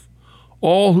himself,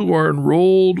 all who are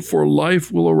enrolled for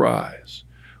life will arise,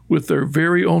 with their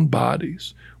very own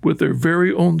bodies, with their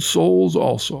very own souls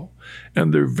also,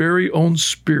 and their very own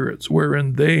spirits,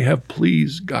 wherein they have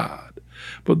pleased God.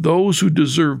 But those who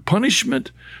deserve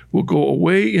punishment will go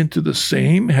away into the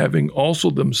same, having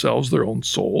also themselves their own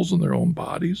souls and their own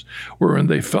bodies, wherein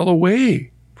they fell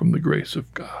away from the grace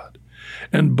of God.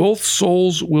 And both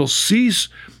souls will cease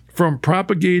from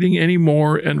propagating any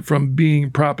more and from being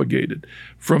propagated,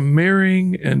 from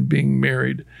marrying and being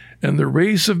married, and the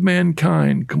race of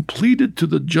mankind, completed to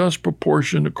the just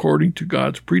proportion according to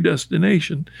God's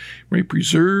predestination, may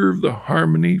preserve the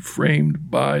harmony framed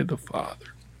by the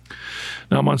Father.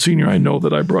 Now, Monsignor, I know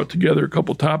that I brought together a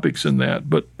couple topics in that,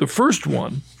 but the first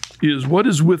one is, what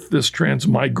is with this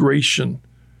transmigration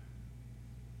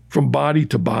from body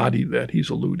to body that he's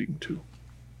alluding to?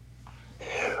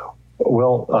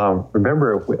 Well,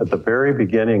 remember at the very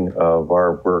beginning of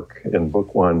our work in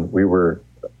Book 1, we were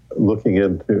looking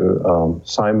into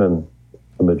Simon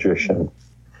the magician.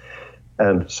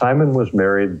 And Simon was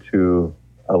married to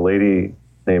a lady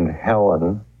named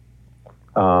Helen,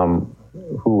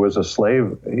 who was a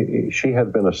slave. She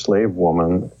had been a slave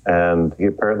woman, and he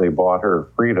apparently bought her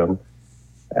freedom.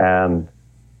 And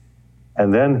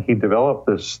And then he developed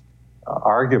this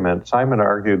argument. Simon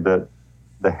argued that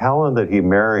the Helen that he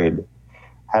married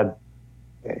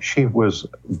she was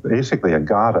basically a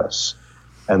goddess.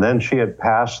 And then she had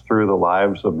passed through the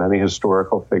lives of many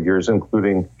historical figures,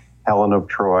 including Helen of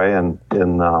Troy and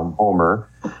in Homer.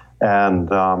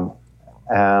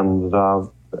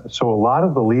 So a lot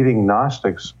of the leading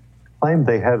Gnostics claimed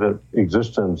they had an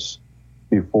existence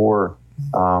before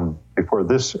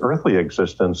this earthly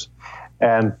existence.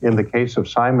 And in the case of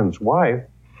Simon's wife,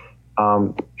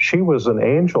 she was an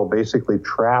angel basically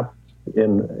trapped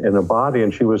in a body,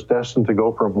 and she was destined to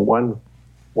go from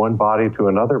one body to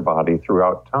another body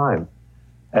throughout time.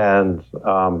 And,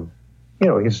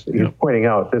 he's pointing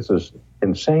out this is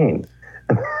insane.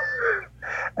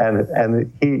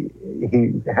 and he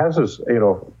has this,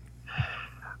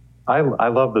 I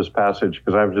love this passage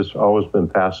because I've just always been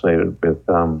fascinated with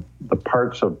the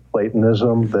parts of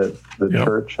Platonism that the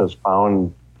church has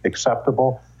found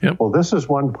acceptable. Yep. Well, this is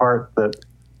one part that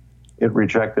it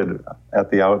rejected at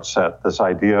the outset, this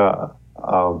idea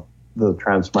of the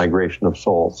transmigration of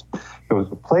souls.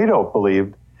 Plato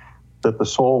believed that the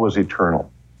soul was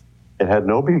eternal. It had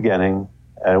no beginning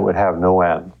and it would have no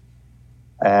end.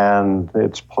 And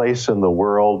its place in the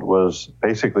world was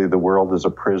basically the world is a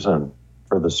prison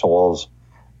for the souls,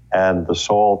 and the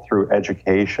soul through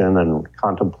education and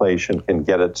contemplation can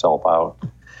get itself out.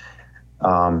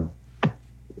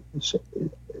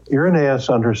 Irenaeus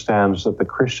understands that the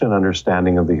Christian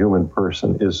understanding of the human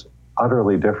person is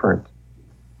utterly different.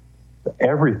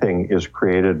 Everything is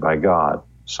created by God.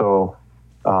 So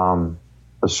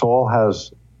the soul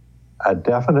has a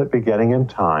definite beginning in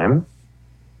time.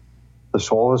 The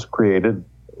soul is created.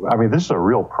 I mean, this is a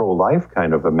real pro-life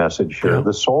kind of a message here. Yeah.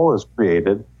 The soul is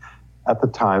created at the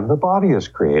time the body is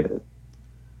created.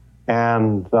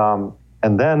 And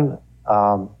then,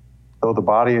 though the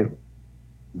body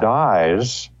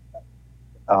dies,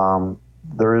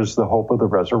 there is the hope of the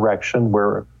resurrection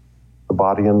where the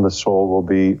body and the soul will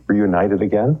be reunited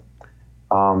again.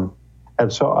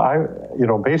 And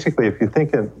so basically, if you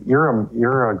think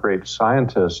you're a great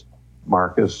scientist,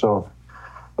 Marcus, so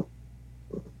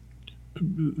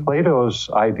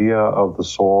Plato's idea of the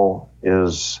soul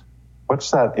is, what's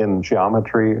that in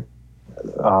geometry,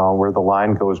 where the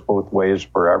line goes both ways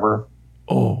forever?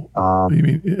 You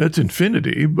mean that's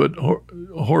infinity, but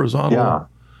horizontal, yeah.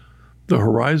 The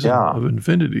horizon of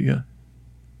infinity, yeah.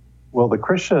 Well, the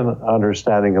Christian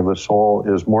understanding of the soul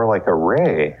is more like a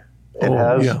ray.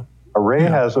 A ray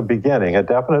has a beginning, a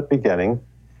definite beginning,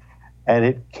 and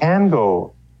it can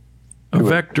go a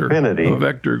vector. Infinity. A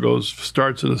vector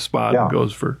starts at a spot and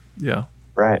goes for,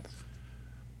 Right.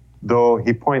 Though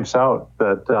he points out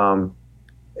that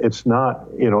it's not,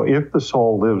 if the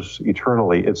soul lives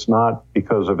eternally, it's not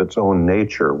because of its own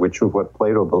nature, which is what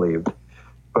Plato believed,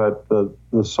 but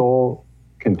the soul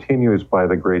continues by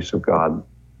the grace of God,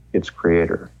 its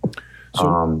creator.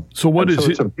 So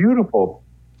it's a beautiful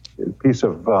piece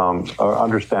of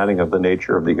understanding of the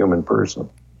nature of the human person.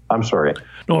 I'm sorry.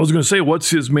 No, I was going to say, what's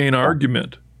his main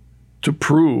argument to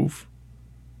prove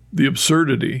the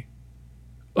absurdity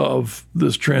of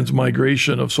this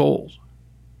transmigration of souls?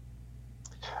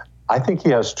 I think he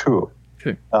has two.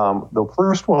 Okay. The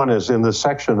first one is in the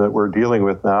section that we're dealing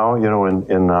with now,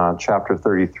 in chapter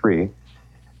 33.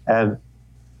 And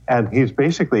he's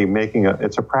basically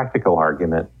it's a practical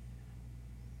argument.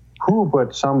 Who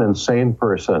but some insane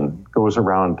person goes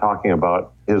around talking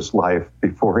about his life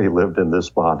before he lived in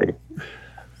this body?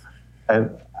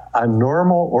 And a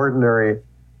normal, ordinary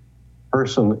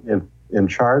person in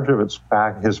charge of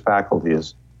his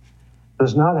faculties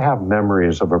does not have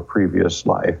memories of a previous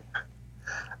life.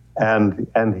 And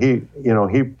he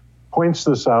points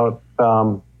this out.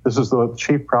 This is the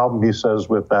chief problem, he says,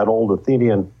 with that old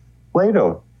Athenian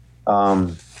Plato.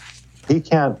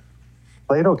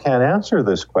 Plato can't answer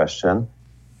this question,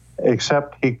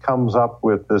 except he comes up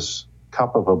with this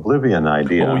cup of oblivion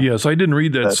idea. Oh, yes. I didn't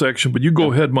read that section, but you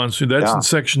go ahead, Monsignor. That's in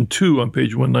section 2 on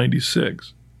page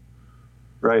 196.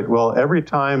 Right. Well, every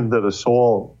time that a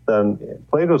soul, then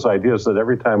Plato's idea is that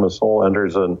every time a soul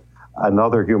enters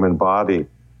another human body,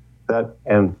 that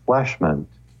enfleshment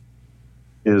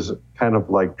is kind of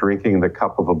like drinking the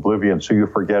cup of oblivion, so you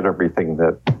forget everything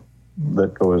that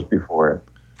goes before it.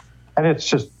 And it's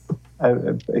just,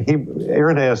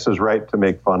 Irenaeus is right to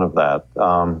make fun of that.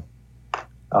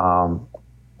 I'll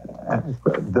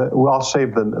say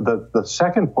the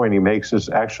second point he makes is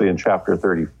actually in chapter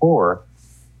 34,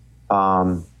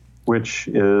 which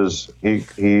is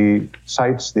he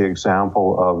cites the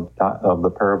example of the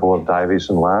parable of Dives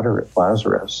and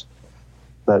Lazarus.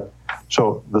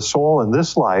 So the soul in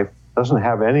this life doesn't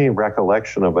have any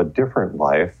recollection of a different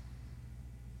life,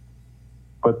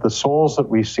 But the souls that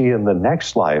we see in the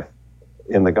next life,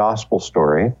 in the gospel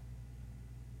story,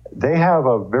 they have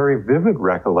a very vivid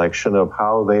recollection of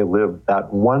how they lived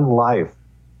that one life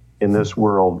in this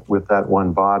world with that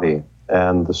one body.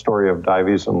 And the story of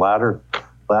Dives and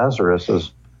Lazarus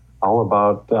is all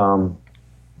about,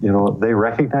 they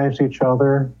recognize each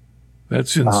other.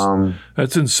 That's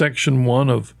in section 1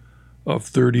 of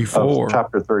 34. Of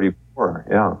chapter 34,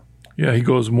 yeah. Yeah, he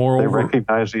goes more they over. They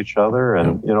recognize each other,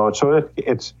 and so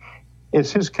it's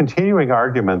his continuing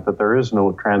argument that there is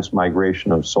no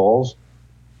transmigration of souls.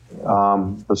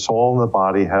 The soul and the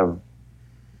body have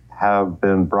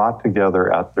been brought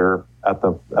together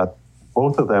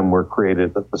both of them were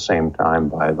created at the same time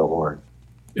by the Lord.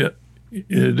 Yeah,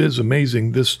 it is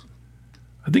amazing. This,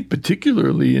 I think,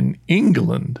 particularly in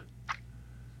England,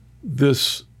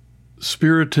 this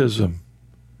Spiritism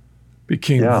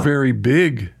became very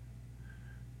big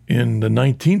in the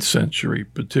 19th century,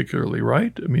 particularly,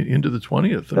 right? I mean, into the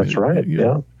 20th. That's right,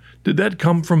 yeah. Did that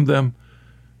come from them,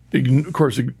 of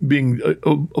course, being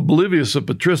oblivious of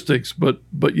patristics, but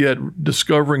yet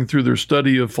discovering through their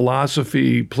study of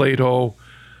philosophy, Plato,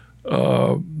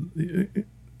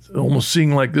 almost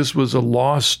seeing like this was a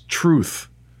lost truth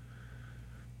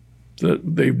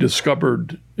that they've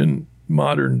discovered in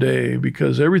modern day,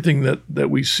 because everything that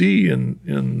we see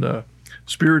in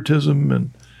Spiritism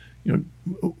and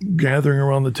gathering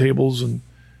around the tables and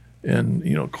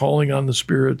calling on the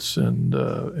spirits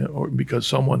or because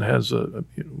someone has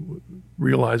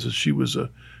realizes she was a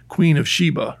Queen of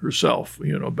Sheba herself,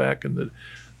 back in the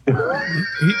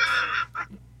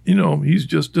he's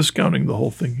just discounting the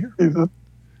whole thing here.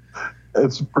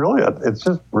 It's brilliant. It's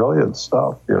just brilliant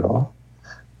stuff,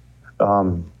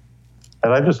 and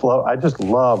I just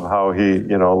love how he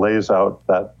lays out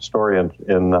that story of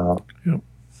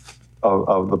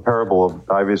the parable of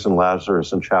Dives and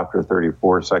Lazarus in chapter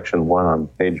 34, section 1 on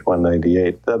page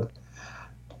 198.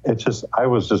 I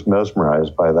was just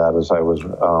mesmerized by that as I was.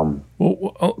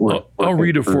 I'll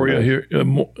read it for you here.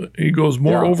 He goes,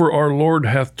 "Moreover, our Lord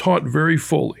hath taught very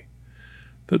fully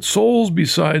that souls,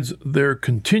 besides their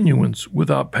continuance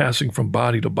without passing from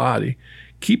body to body,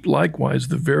 keep likewise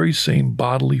the very same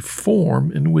bodily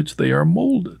form in which they are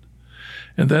molded,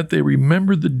 and that they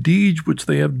remember the deeds which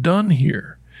they have done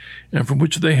here, and from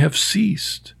which they have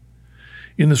ceased.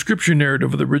 In the scripture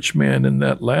narrative of the rich man and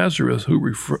that Lazarus who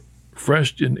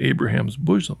refreshed in Abraham's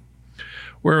bosom,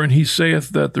 wherein he saith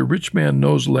that the rich man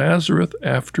knows Lazarus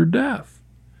after death,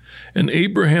 and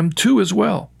Abraham too as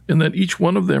well, and that each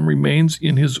one of them remains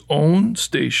in his own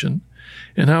station,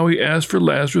 and how he asked for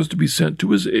Lazarus to be sent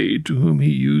to his aid, to whom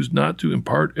he used not to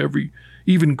impart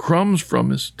even crumbs from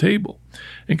his table.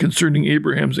 And concerning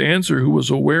Abraham's answer, who was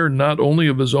aware not only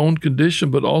of his own condition,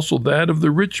 but also that of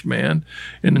the rich man,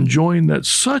 and enjoined that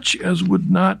such as would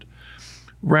not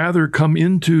rather come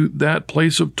into that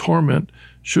place of torment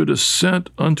should assent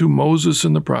unto Moses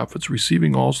and the prophets,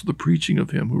 receiving also the preaching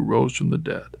of him who rose from the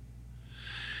dead.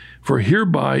 For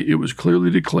hereby it was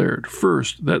clearly declared,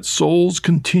 first, that souls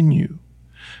continue,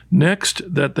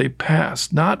 next, that they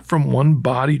pass not from one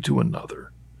body to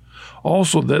another,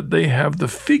 also that they have the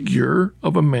figure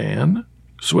of a man,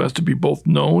 so as to be both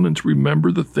known and to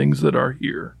remember the things that are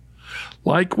here.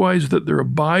 Likewise, that there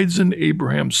abides in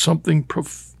Abraham something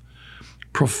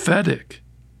prophetic,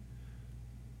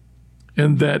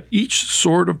 and that each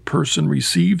sort of person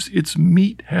receives its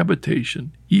meet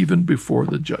habitation even before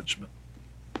the judgment."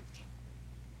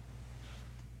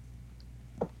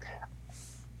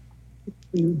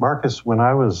 Marcus, when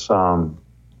I was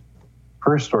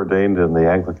first ordained in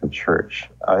the Anglican Church,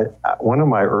 one of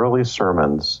my early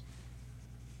sermons,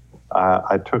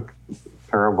 I took the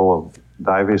parable of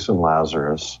Dives and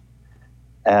Lazarus,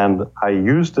 and I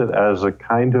used it as a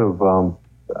kind of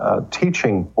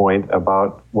teaching point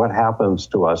about what happens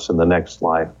to us in the next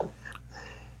life.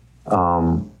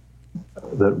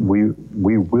 That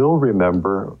we will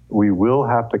remember, we will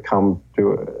have to come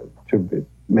to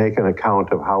make an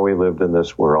account of how we lived in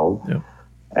this world. Yeah.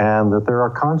 And that there are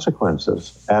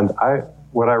consequences. And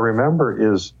what I remember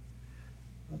is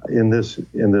in this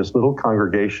little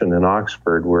congregation in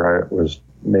Oxford where I was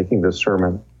making this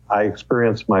sermon, I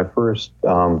experienced my first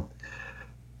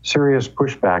serious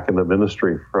pushback in the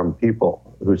ministry from people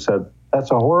who said,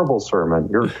 "That's a horrible sermon.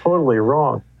 You're totally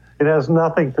wrong. It has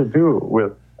nothing to do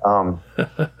with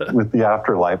the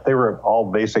afterlife." They were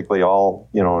basically all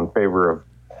in favor of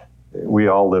we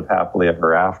all live happily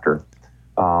ever after.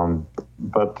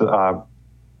 But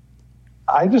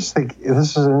I just think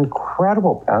this is an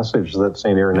incredible passage that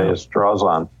St. Irenaeus draws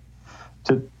on.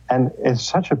 And it's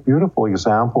such a beautiful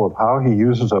example of how he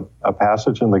uses a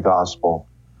passage in the gospel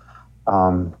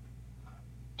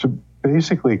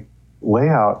basically lay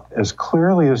out as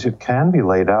clearly as it can be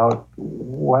laid out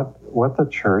what the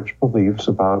church believes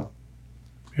about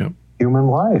human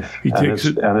life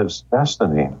and its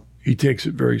destiny. He takes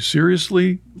it very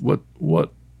seriously.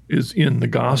 What is in the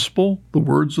gospel, the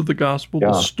words of the gospel,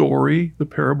 the story, the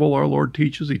parable our Lord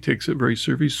teaches, he takes it very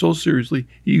seriously. So seriously,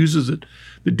 he uses it,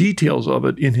 the details of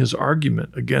it, in his argument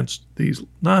against these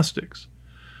Gnostics.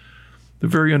 The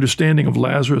very understanding of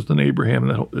Lazarus and Abraham,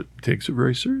 that takes it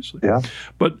very seriously. Yeah.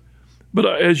 But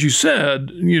as you said,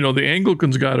 the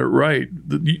Anglicans got it right.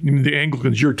 The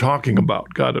Anglicans you're talking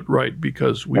about got it right,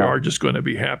 because we are just going to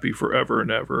be happy forever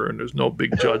and ever, and there's no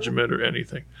big judgment or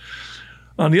anything.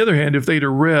 On the other hand, if they'd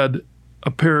have read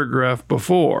a paragraph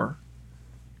before,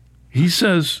 he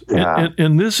says,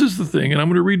 and this is the thing, and I'm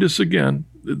going to read this again,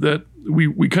 that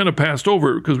we kind of passed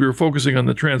over because we were focusing on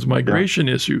the transmigration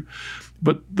issue.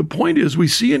 But the point is, we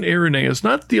see in Irenaeus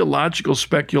not theological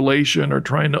speculation or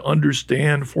trying to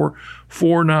understand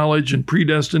foreknowledge and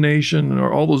predestination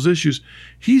or all those issues.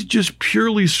 He's just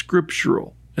purely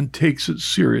scriptural and takes it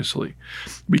seriously,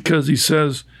 because he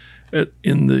says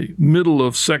in the middle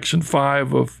of section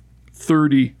 5 of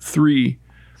 33,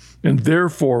 and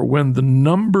therefore when the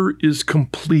number is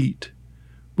complete,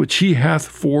 which he hath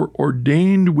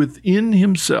foreordained within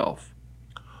himself,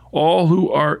 all who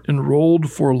are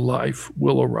enrolled for life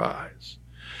will arise,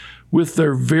 with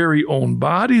their very own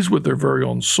bodies, with their very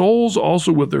own souls,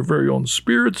 also with their very own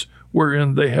spirits,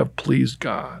 wherein they have pleased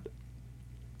God.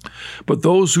 But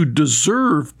those who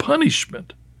deserve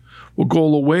punishment will go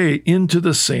away into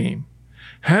the same,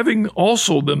 having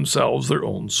also themselves their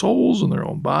own souls and their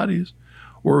own bodies,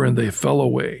 wherein they fell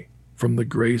away from the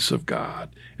grace of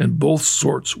God. And both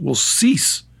sorts will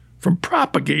cease from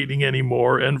propagating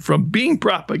anymore and from being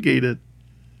propagated.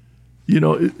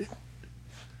 So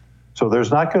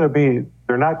there's not going to be,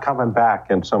 they're not coming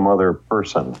back in some other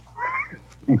person.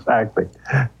 Exactly.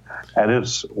 And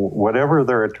it's whatever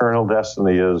their eternal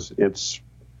destiny is, it's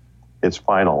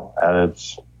final, and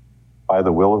it's by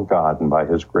the will of God and by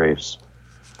his grace.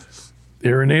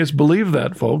 Irenaeus believed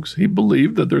that, folks. He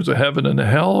believed that there's a heaven and a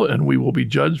hell, and we will be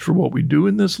judged for what we do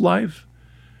in this life,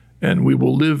 and we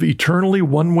will live eternally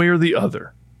one way or the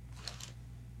other,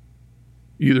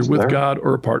 either with God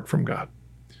or apart from God.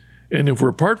 And if we're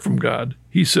apart from God,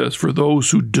 he says, for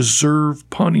those who deserve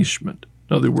punishment.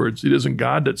 In other words, it isn't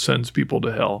God that sends people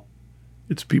to hell.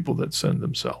 It's people that send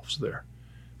themselves there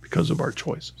because of our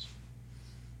choices.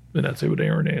 And that's what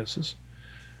Irenaeus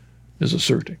is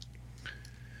asserting.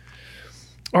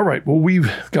 All right, well,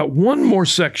 we've got one more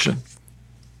section.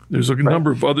 There's a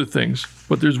number of other things,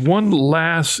 but there's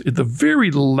the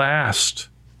very last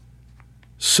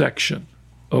section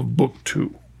of Book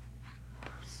 2.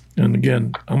 And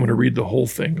again, I'm going to read the whole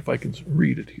thing, if I can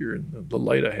read it here in the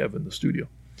light I have in the studio.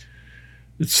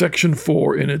 It's section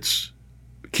 4, and it's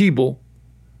Keble,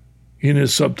 in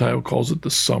his subtitle, calls it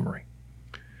the summary.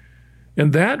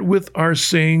 And that with our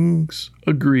sayings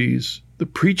agrees, the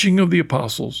preaching of the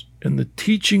apostles, and the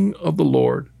teaching of the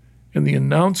Lord, and the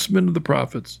announcement of the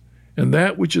prophets, and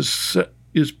that which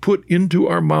is put into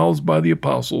our mouths by the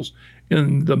apostles,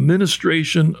 and the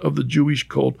ministration of the Jewish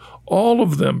code, all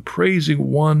of them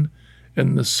praising one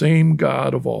and the same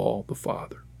God of all, the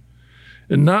Father.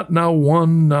 And not now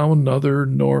one, now another,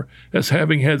 nor as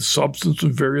having had substance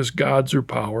of various gods or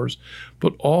powers,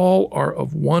 but all are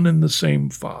of one and the same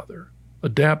Father,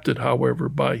 adapted, however,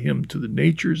 by him to the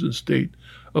natures and state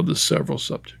of the several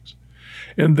subjects,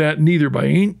 and that neither by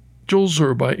angels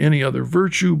or by any other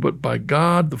virtue, but by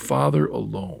God the Father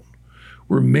alone,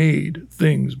 were made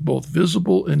things both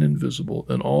visible and invisible,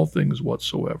 and all things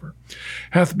whatsoever,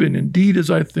 hath been indeed,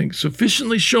 as I think,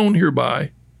 sufficiently shown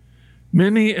hereby,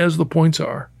 many as the points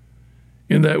are,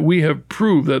 in that we have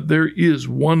proved that there is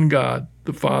one God,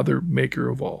 the Father, maker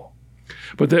of all.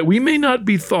 But that we may not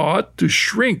be thought to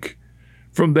shrink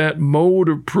from that mode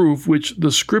of proof which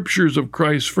the Scriptures of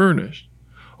Christ furnished,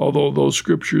 although those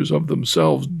Scriptures of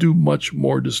themselves do much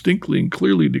more distinctly and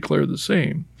clearly declare the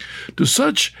same, to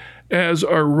such as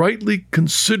are rightly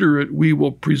considerate we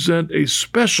will present a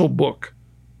special book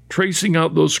tracing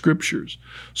out those Scriptures.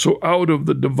 So out of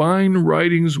the divine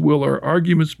writings will our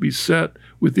arguments be set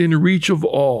within reach of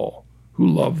all who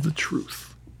love the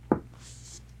truth.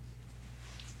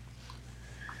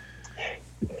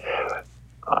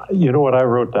 You know what I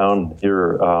wrote down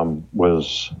here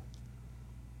was,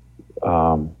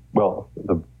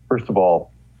 first of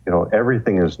all,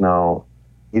 everything is now,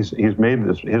 he's made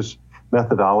this, his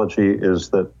methodology is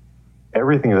that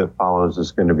everything that follows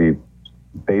is going to be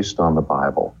based on the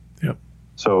Bible. Yep.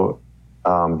 So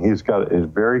is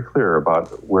very clear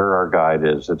about where our guide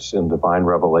is. It's in divine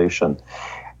revelation.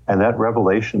 And that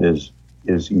revelation is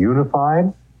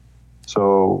unified.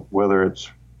 So whether it's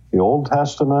the Old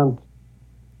Testament,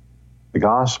 the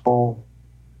Gospel,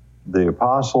 the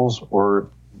Apostles, or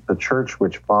the church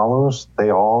which follows,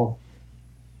 they all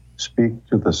speak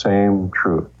to the same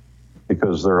truth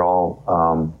because they're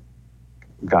all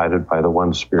guided by the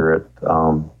one Spirit,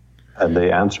 and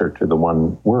they answer to the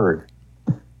one word.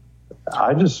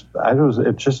 I've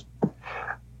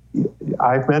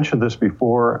mentioned this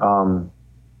before,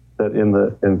 that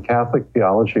in Catholic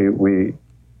theology, we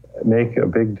make a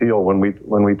big deal when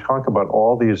we talk about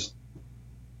all these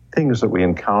things that we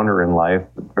encounter in life,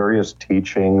 various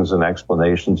teachings and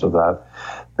explanations of that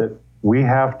we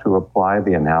have to apply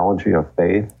the analogy of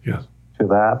faith to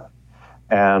that.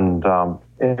 And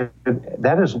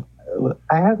that is,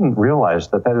 I hadn't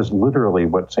realized that is literally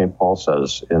what St. Paul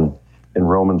says in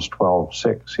Romans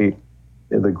 12:6.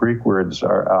 The Greek words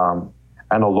are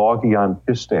analogion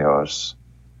pisteos,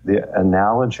 the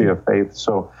analogy of faith.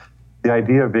 So the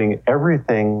idea of being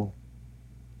everything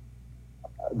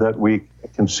that we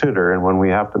consider, and when we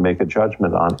have to make a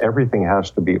judgment on, everything has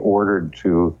to be ordered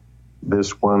to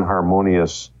this one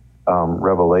harmonious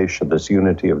revelation, this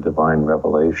unity of divine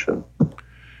revelation.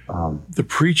 The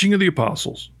preaching of the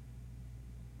apostles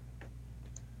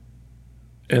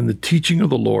and the teaching of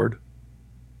the Lord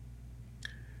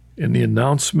and the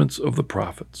announcements of the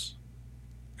prophets.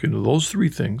 Okay, now those three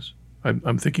things,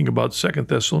 I'm thinking about 2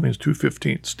 Thessalonians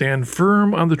 2:15. Stand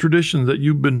firm on the traditions that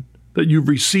you've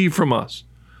received from us,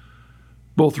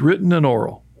 both written and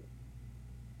oral.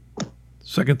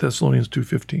 2 Thessalonians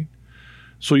 2:15.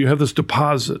 So you have this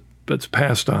deposit that's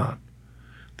passed on.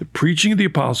 The preaching of the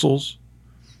apostles,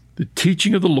 the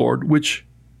teaching of the Lord, which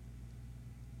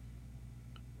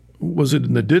was it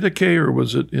in the Didache or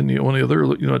was it in the only other,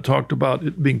 it talked about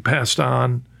it being passed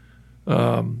on.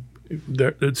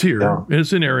 It's here. Yeah. And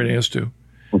it's in Irenaeus too.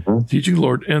 Mm-hmm. Teaching the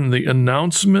Lord and the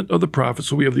announcement of the prophets.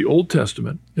 So we have the Old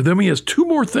Testament. And then he has two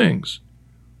more things,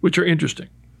 which are interesting.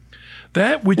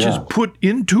 That which is put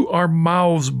into our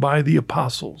mouths by the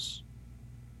apostles.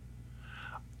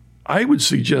 I would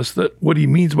suggest that what he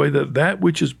means by that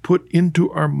which is put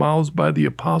into our mouths by the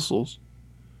apostles,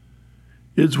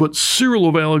 is what Cyril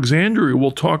of Alexandria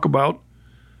will talk about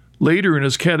later in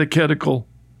his catechetical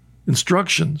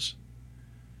instructions,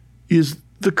 is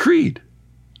the creed,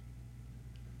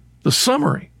 the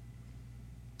summary.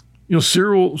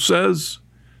 Cyril says,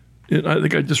 and I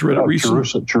think I just read it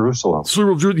recently. Jerusalem.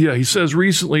 Cyril, he says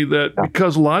recently that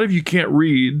because a lot of you can't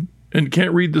read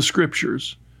the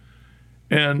scriptures,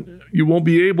 and you won't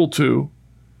be able to,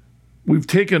 we've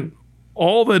taken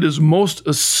all that is most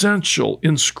essential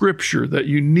in Scripture that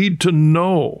you need to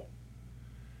know,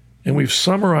 and we've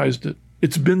summarized it.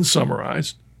 It's been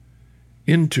summarized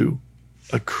into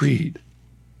a creed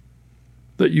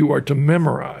that you are to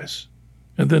memorize.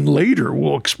 And then later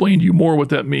we'll explain to you more what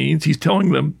that means. He's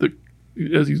telling them that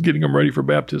as he's getting them ready for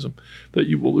baptism, that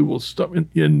you will stop,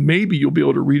 and maybe you'll be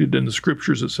able to read it in the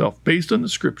Scriptures itself, based on the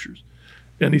Scriptures.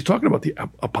 And he's talking about the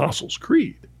Apostles'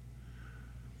 Creed.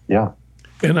 Yeah.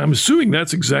 And I'm assuming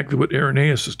that's exactly what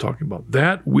Irenaeus is talking about,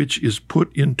 that which is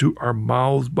put into our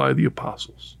mouths by the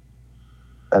apostles.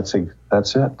 That's it.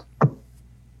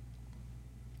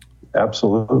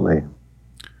 Absolutely.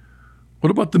 What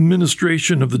about the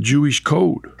ministration of the Jewish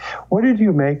code? What did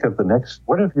you make of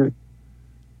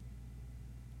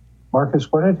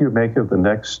Marcus, what did you make of the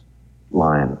next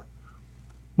line?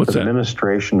 What's that?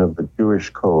 Administration of the Jewish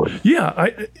code. Yeah,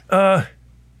 the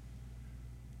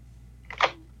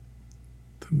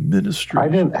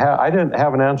ministration. I didn't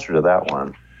have an answer to that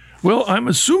one. Well, I'm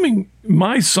assuming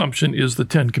my assumption is the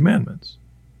Ten Commandments.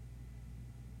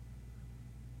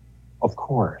 Of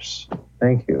course.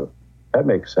 Thank you. That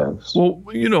makes sense. Well,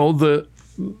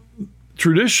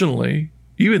 traditionally,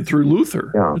 even through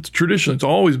Luther, it's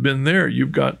always been there.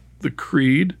 You've got the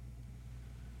Creed,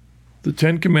 the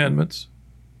Ten Commandments,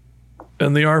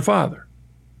 and the Our Father.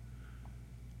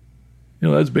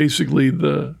 That's basically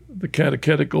the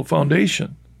catechetical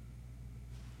foundation.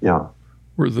 Yeah.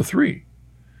 Were the three.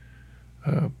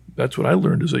 That's what I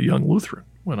learned as a young Lutheran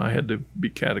when I had to be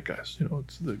catechized.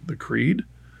 It's the Creed,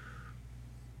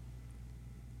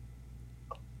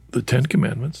 the Ten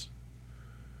Commandments,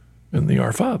 and the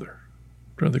Our Father.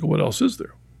 I'm trying to think of what else is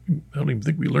there. I don't even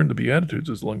think we learned the Beatitudes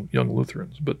as young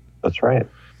Lutherans, but that's right.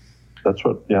 That's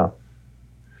what.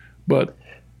 But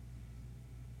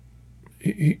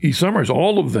he summarized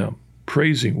all of them,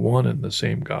 praising one and the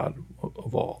same God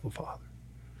of all, the Father.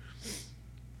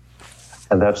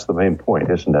 And that's the main point,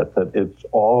 isn't it? That it's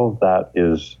all of that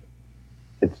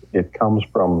it comes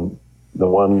from the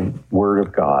one Word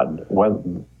of God,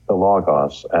 the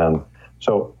Logos, and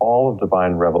So all of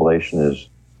divine revelation is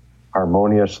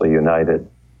harmoniously united.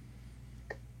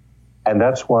 And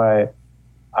that's why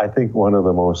I think one of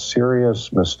the most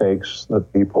serious mistakes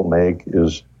that people make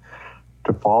is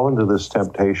to fall into this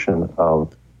temptation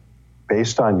of,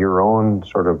 based on your own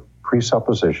sort of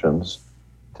presuppositions,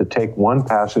 to take one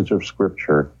passage of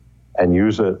Scripture and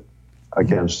use it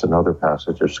against another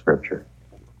passage of Scripture.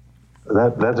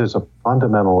 That is a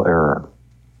fundamental error.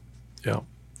 Yeah.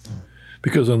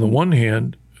 Because on the one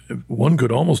hand, one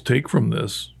could almost take from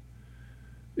this,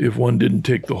 if one didn't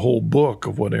take the whole book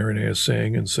of what Irenaeus is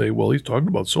saying and say, well, he's talking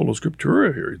about sola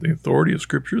scriptura here, the authority of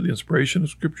Scripture, the inspiration of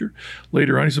Scripture.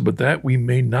 Later on, he said, but that we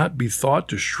may not be thought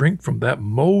to shrink from that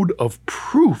mode of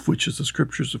proof, which is the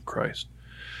Scriptures of Christ.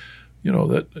 You know,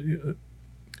 that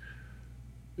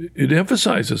it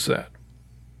emphasizes that.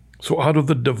 So out of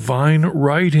the divine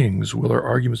writings will our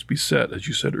arguments be set, as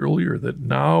you said earlier, that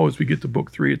now as we get to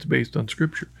Book 3, it's based on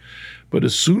Scripture. But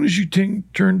as soon as you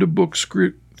turn to Book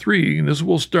 3, and this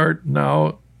will start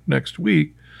now next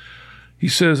week, he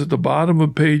says at the bottom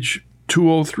of page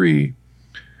 203,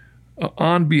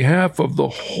 on behalf of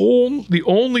the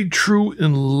only true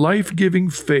and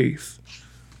life-giving faith,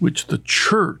 which the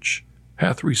church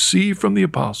hath received from the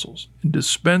apostles and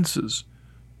dispenses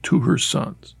to her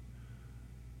sons.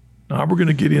 Now we're going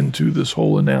to get into this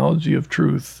whole analogy of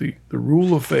truth, the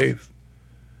rule of faith,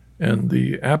 and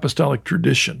the apostolic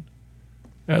tradition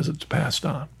as it's passed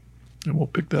on. And we'll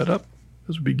pick that up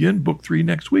as we begin Book 3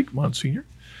 next week, Monsignor.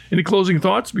 Any closing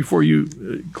thoughts before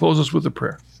you close us with a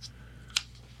prayer?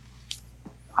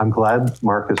 I'm glad,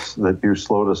 Marcus, that you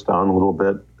slowed us down a little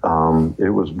bit.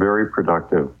 It was very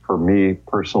productive for me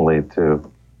personally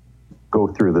to go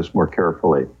through this more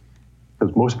carefully,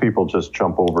 because most people just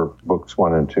jump over books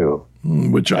 1 and 2.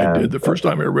 Which I did. The first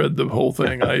time I read the whole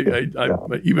thing, I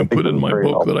even put in my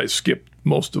book that I skipped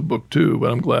most of Book 2,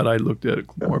 but I'm glad I looked at it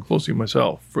more closely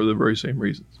myself for the very same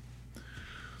reasons.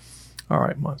 All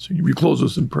right, Monsignor, you close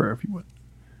us in prayer if you would.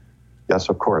 Yes,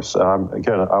 of course.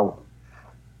 Again,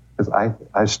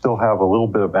 I still have a little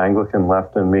bit of Anglican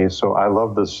left in me, so I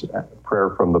love this prayer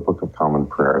from the Book of Common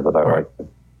Prayer that I like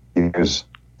to use.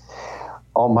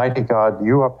 Almighty God,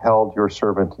 you upheld your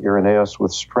servant Irenaeus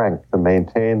with strength to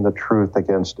maintain the truth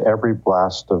against every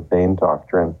blast of vain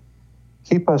doctrine.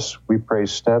 Keep us, we pray,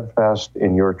 steadfast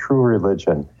in your true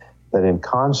religion, that in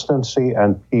constancy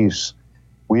and peace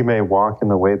we may walk in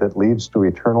the way that leads to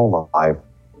eternal life,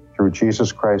 through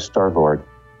Jesus Christ our Lord,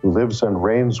 who lives and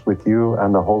reigns with you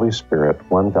and the Holy Spirit,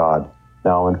 one God,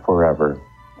 now and forever.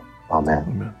 Amen.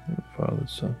 Amen. The Father, the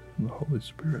Son, and the Holy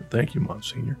Spirit. Thank you,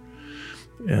 Monsignor.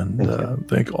 And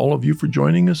thank all of you for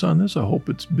joining us on this. I hope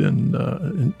it's been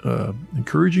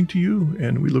encouraging to you,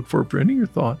 and we look forward to any of your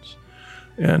thoughts.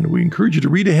 And we encourage you to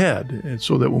read ahead, and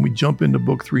so that when we jump into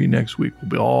Book 3 next week,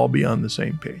 we'll all be on the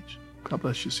same page. God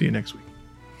bless you. See you next week.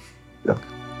 Yeah.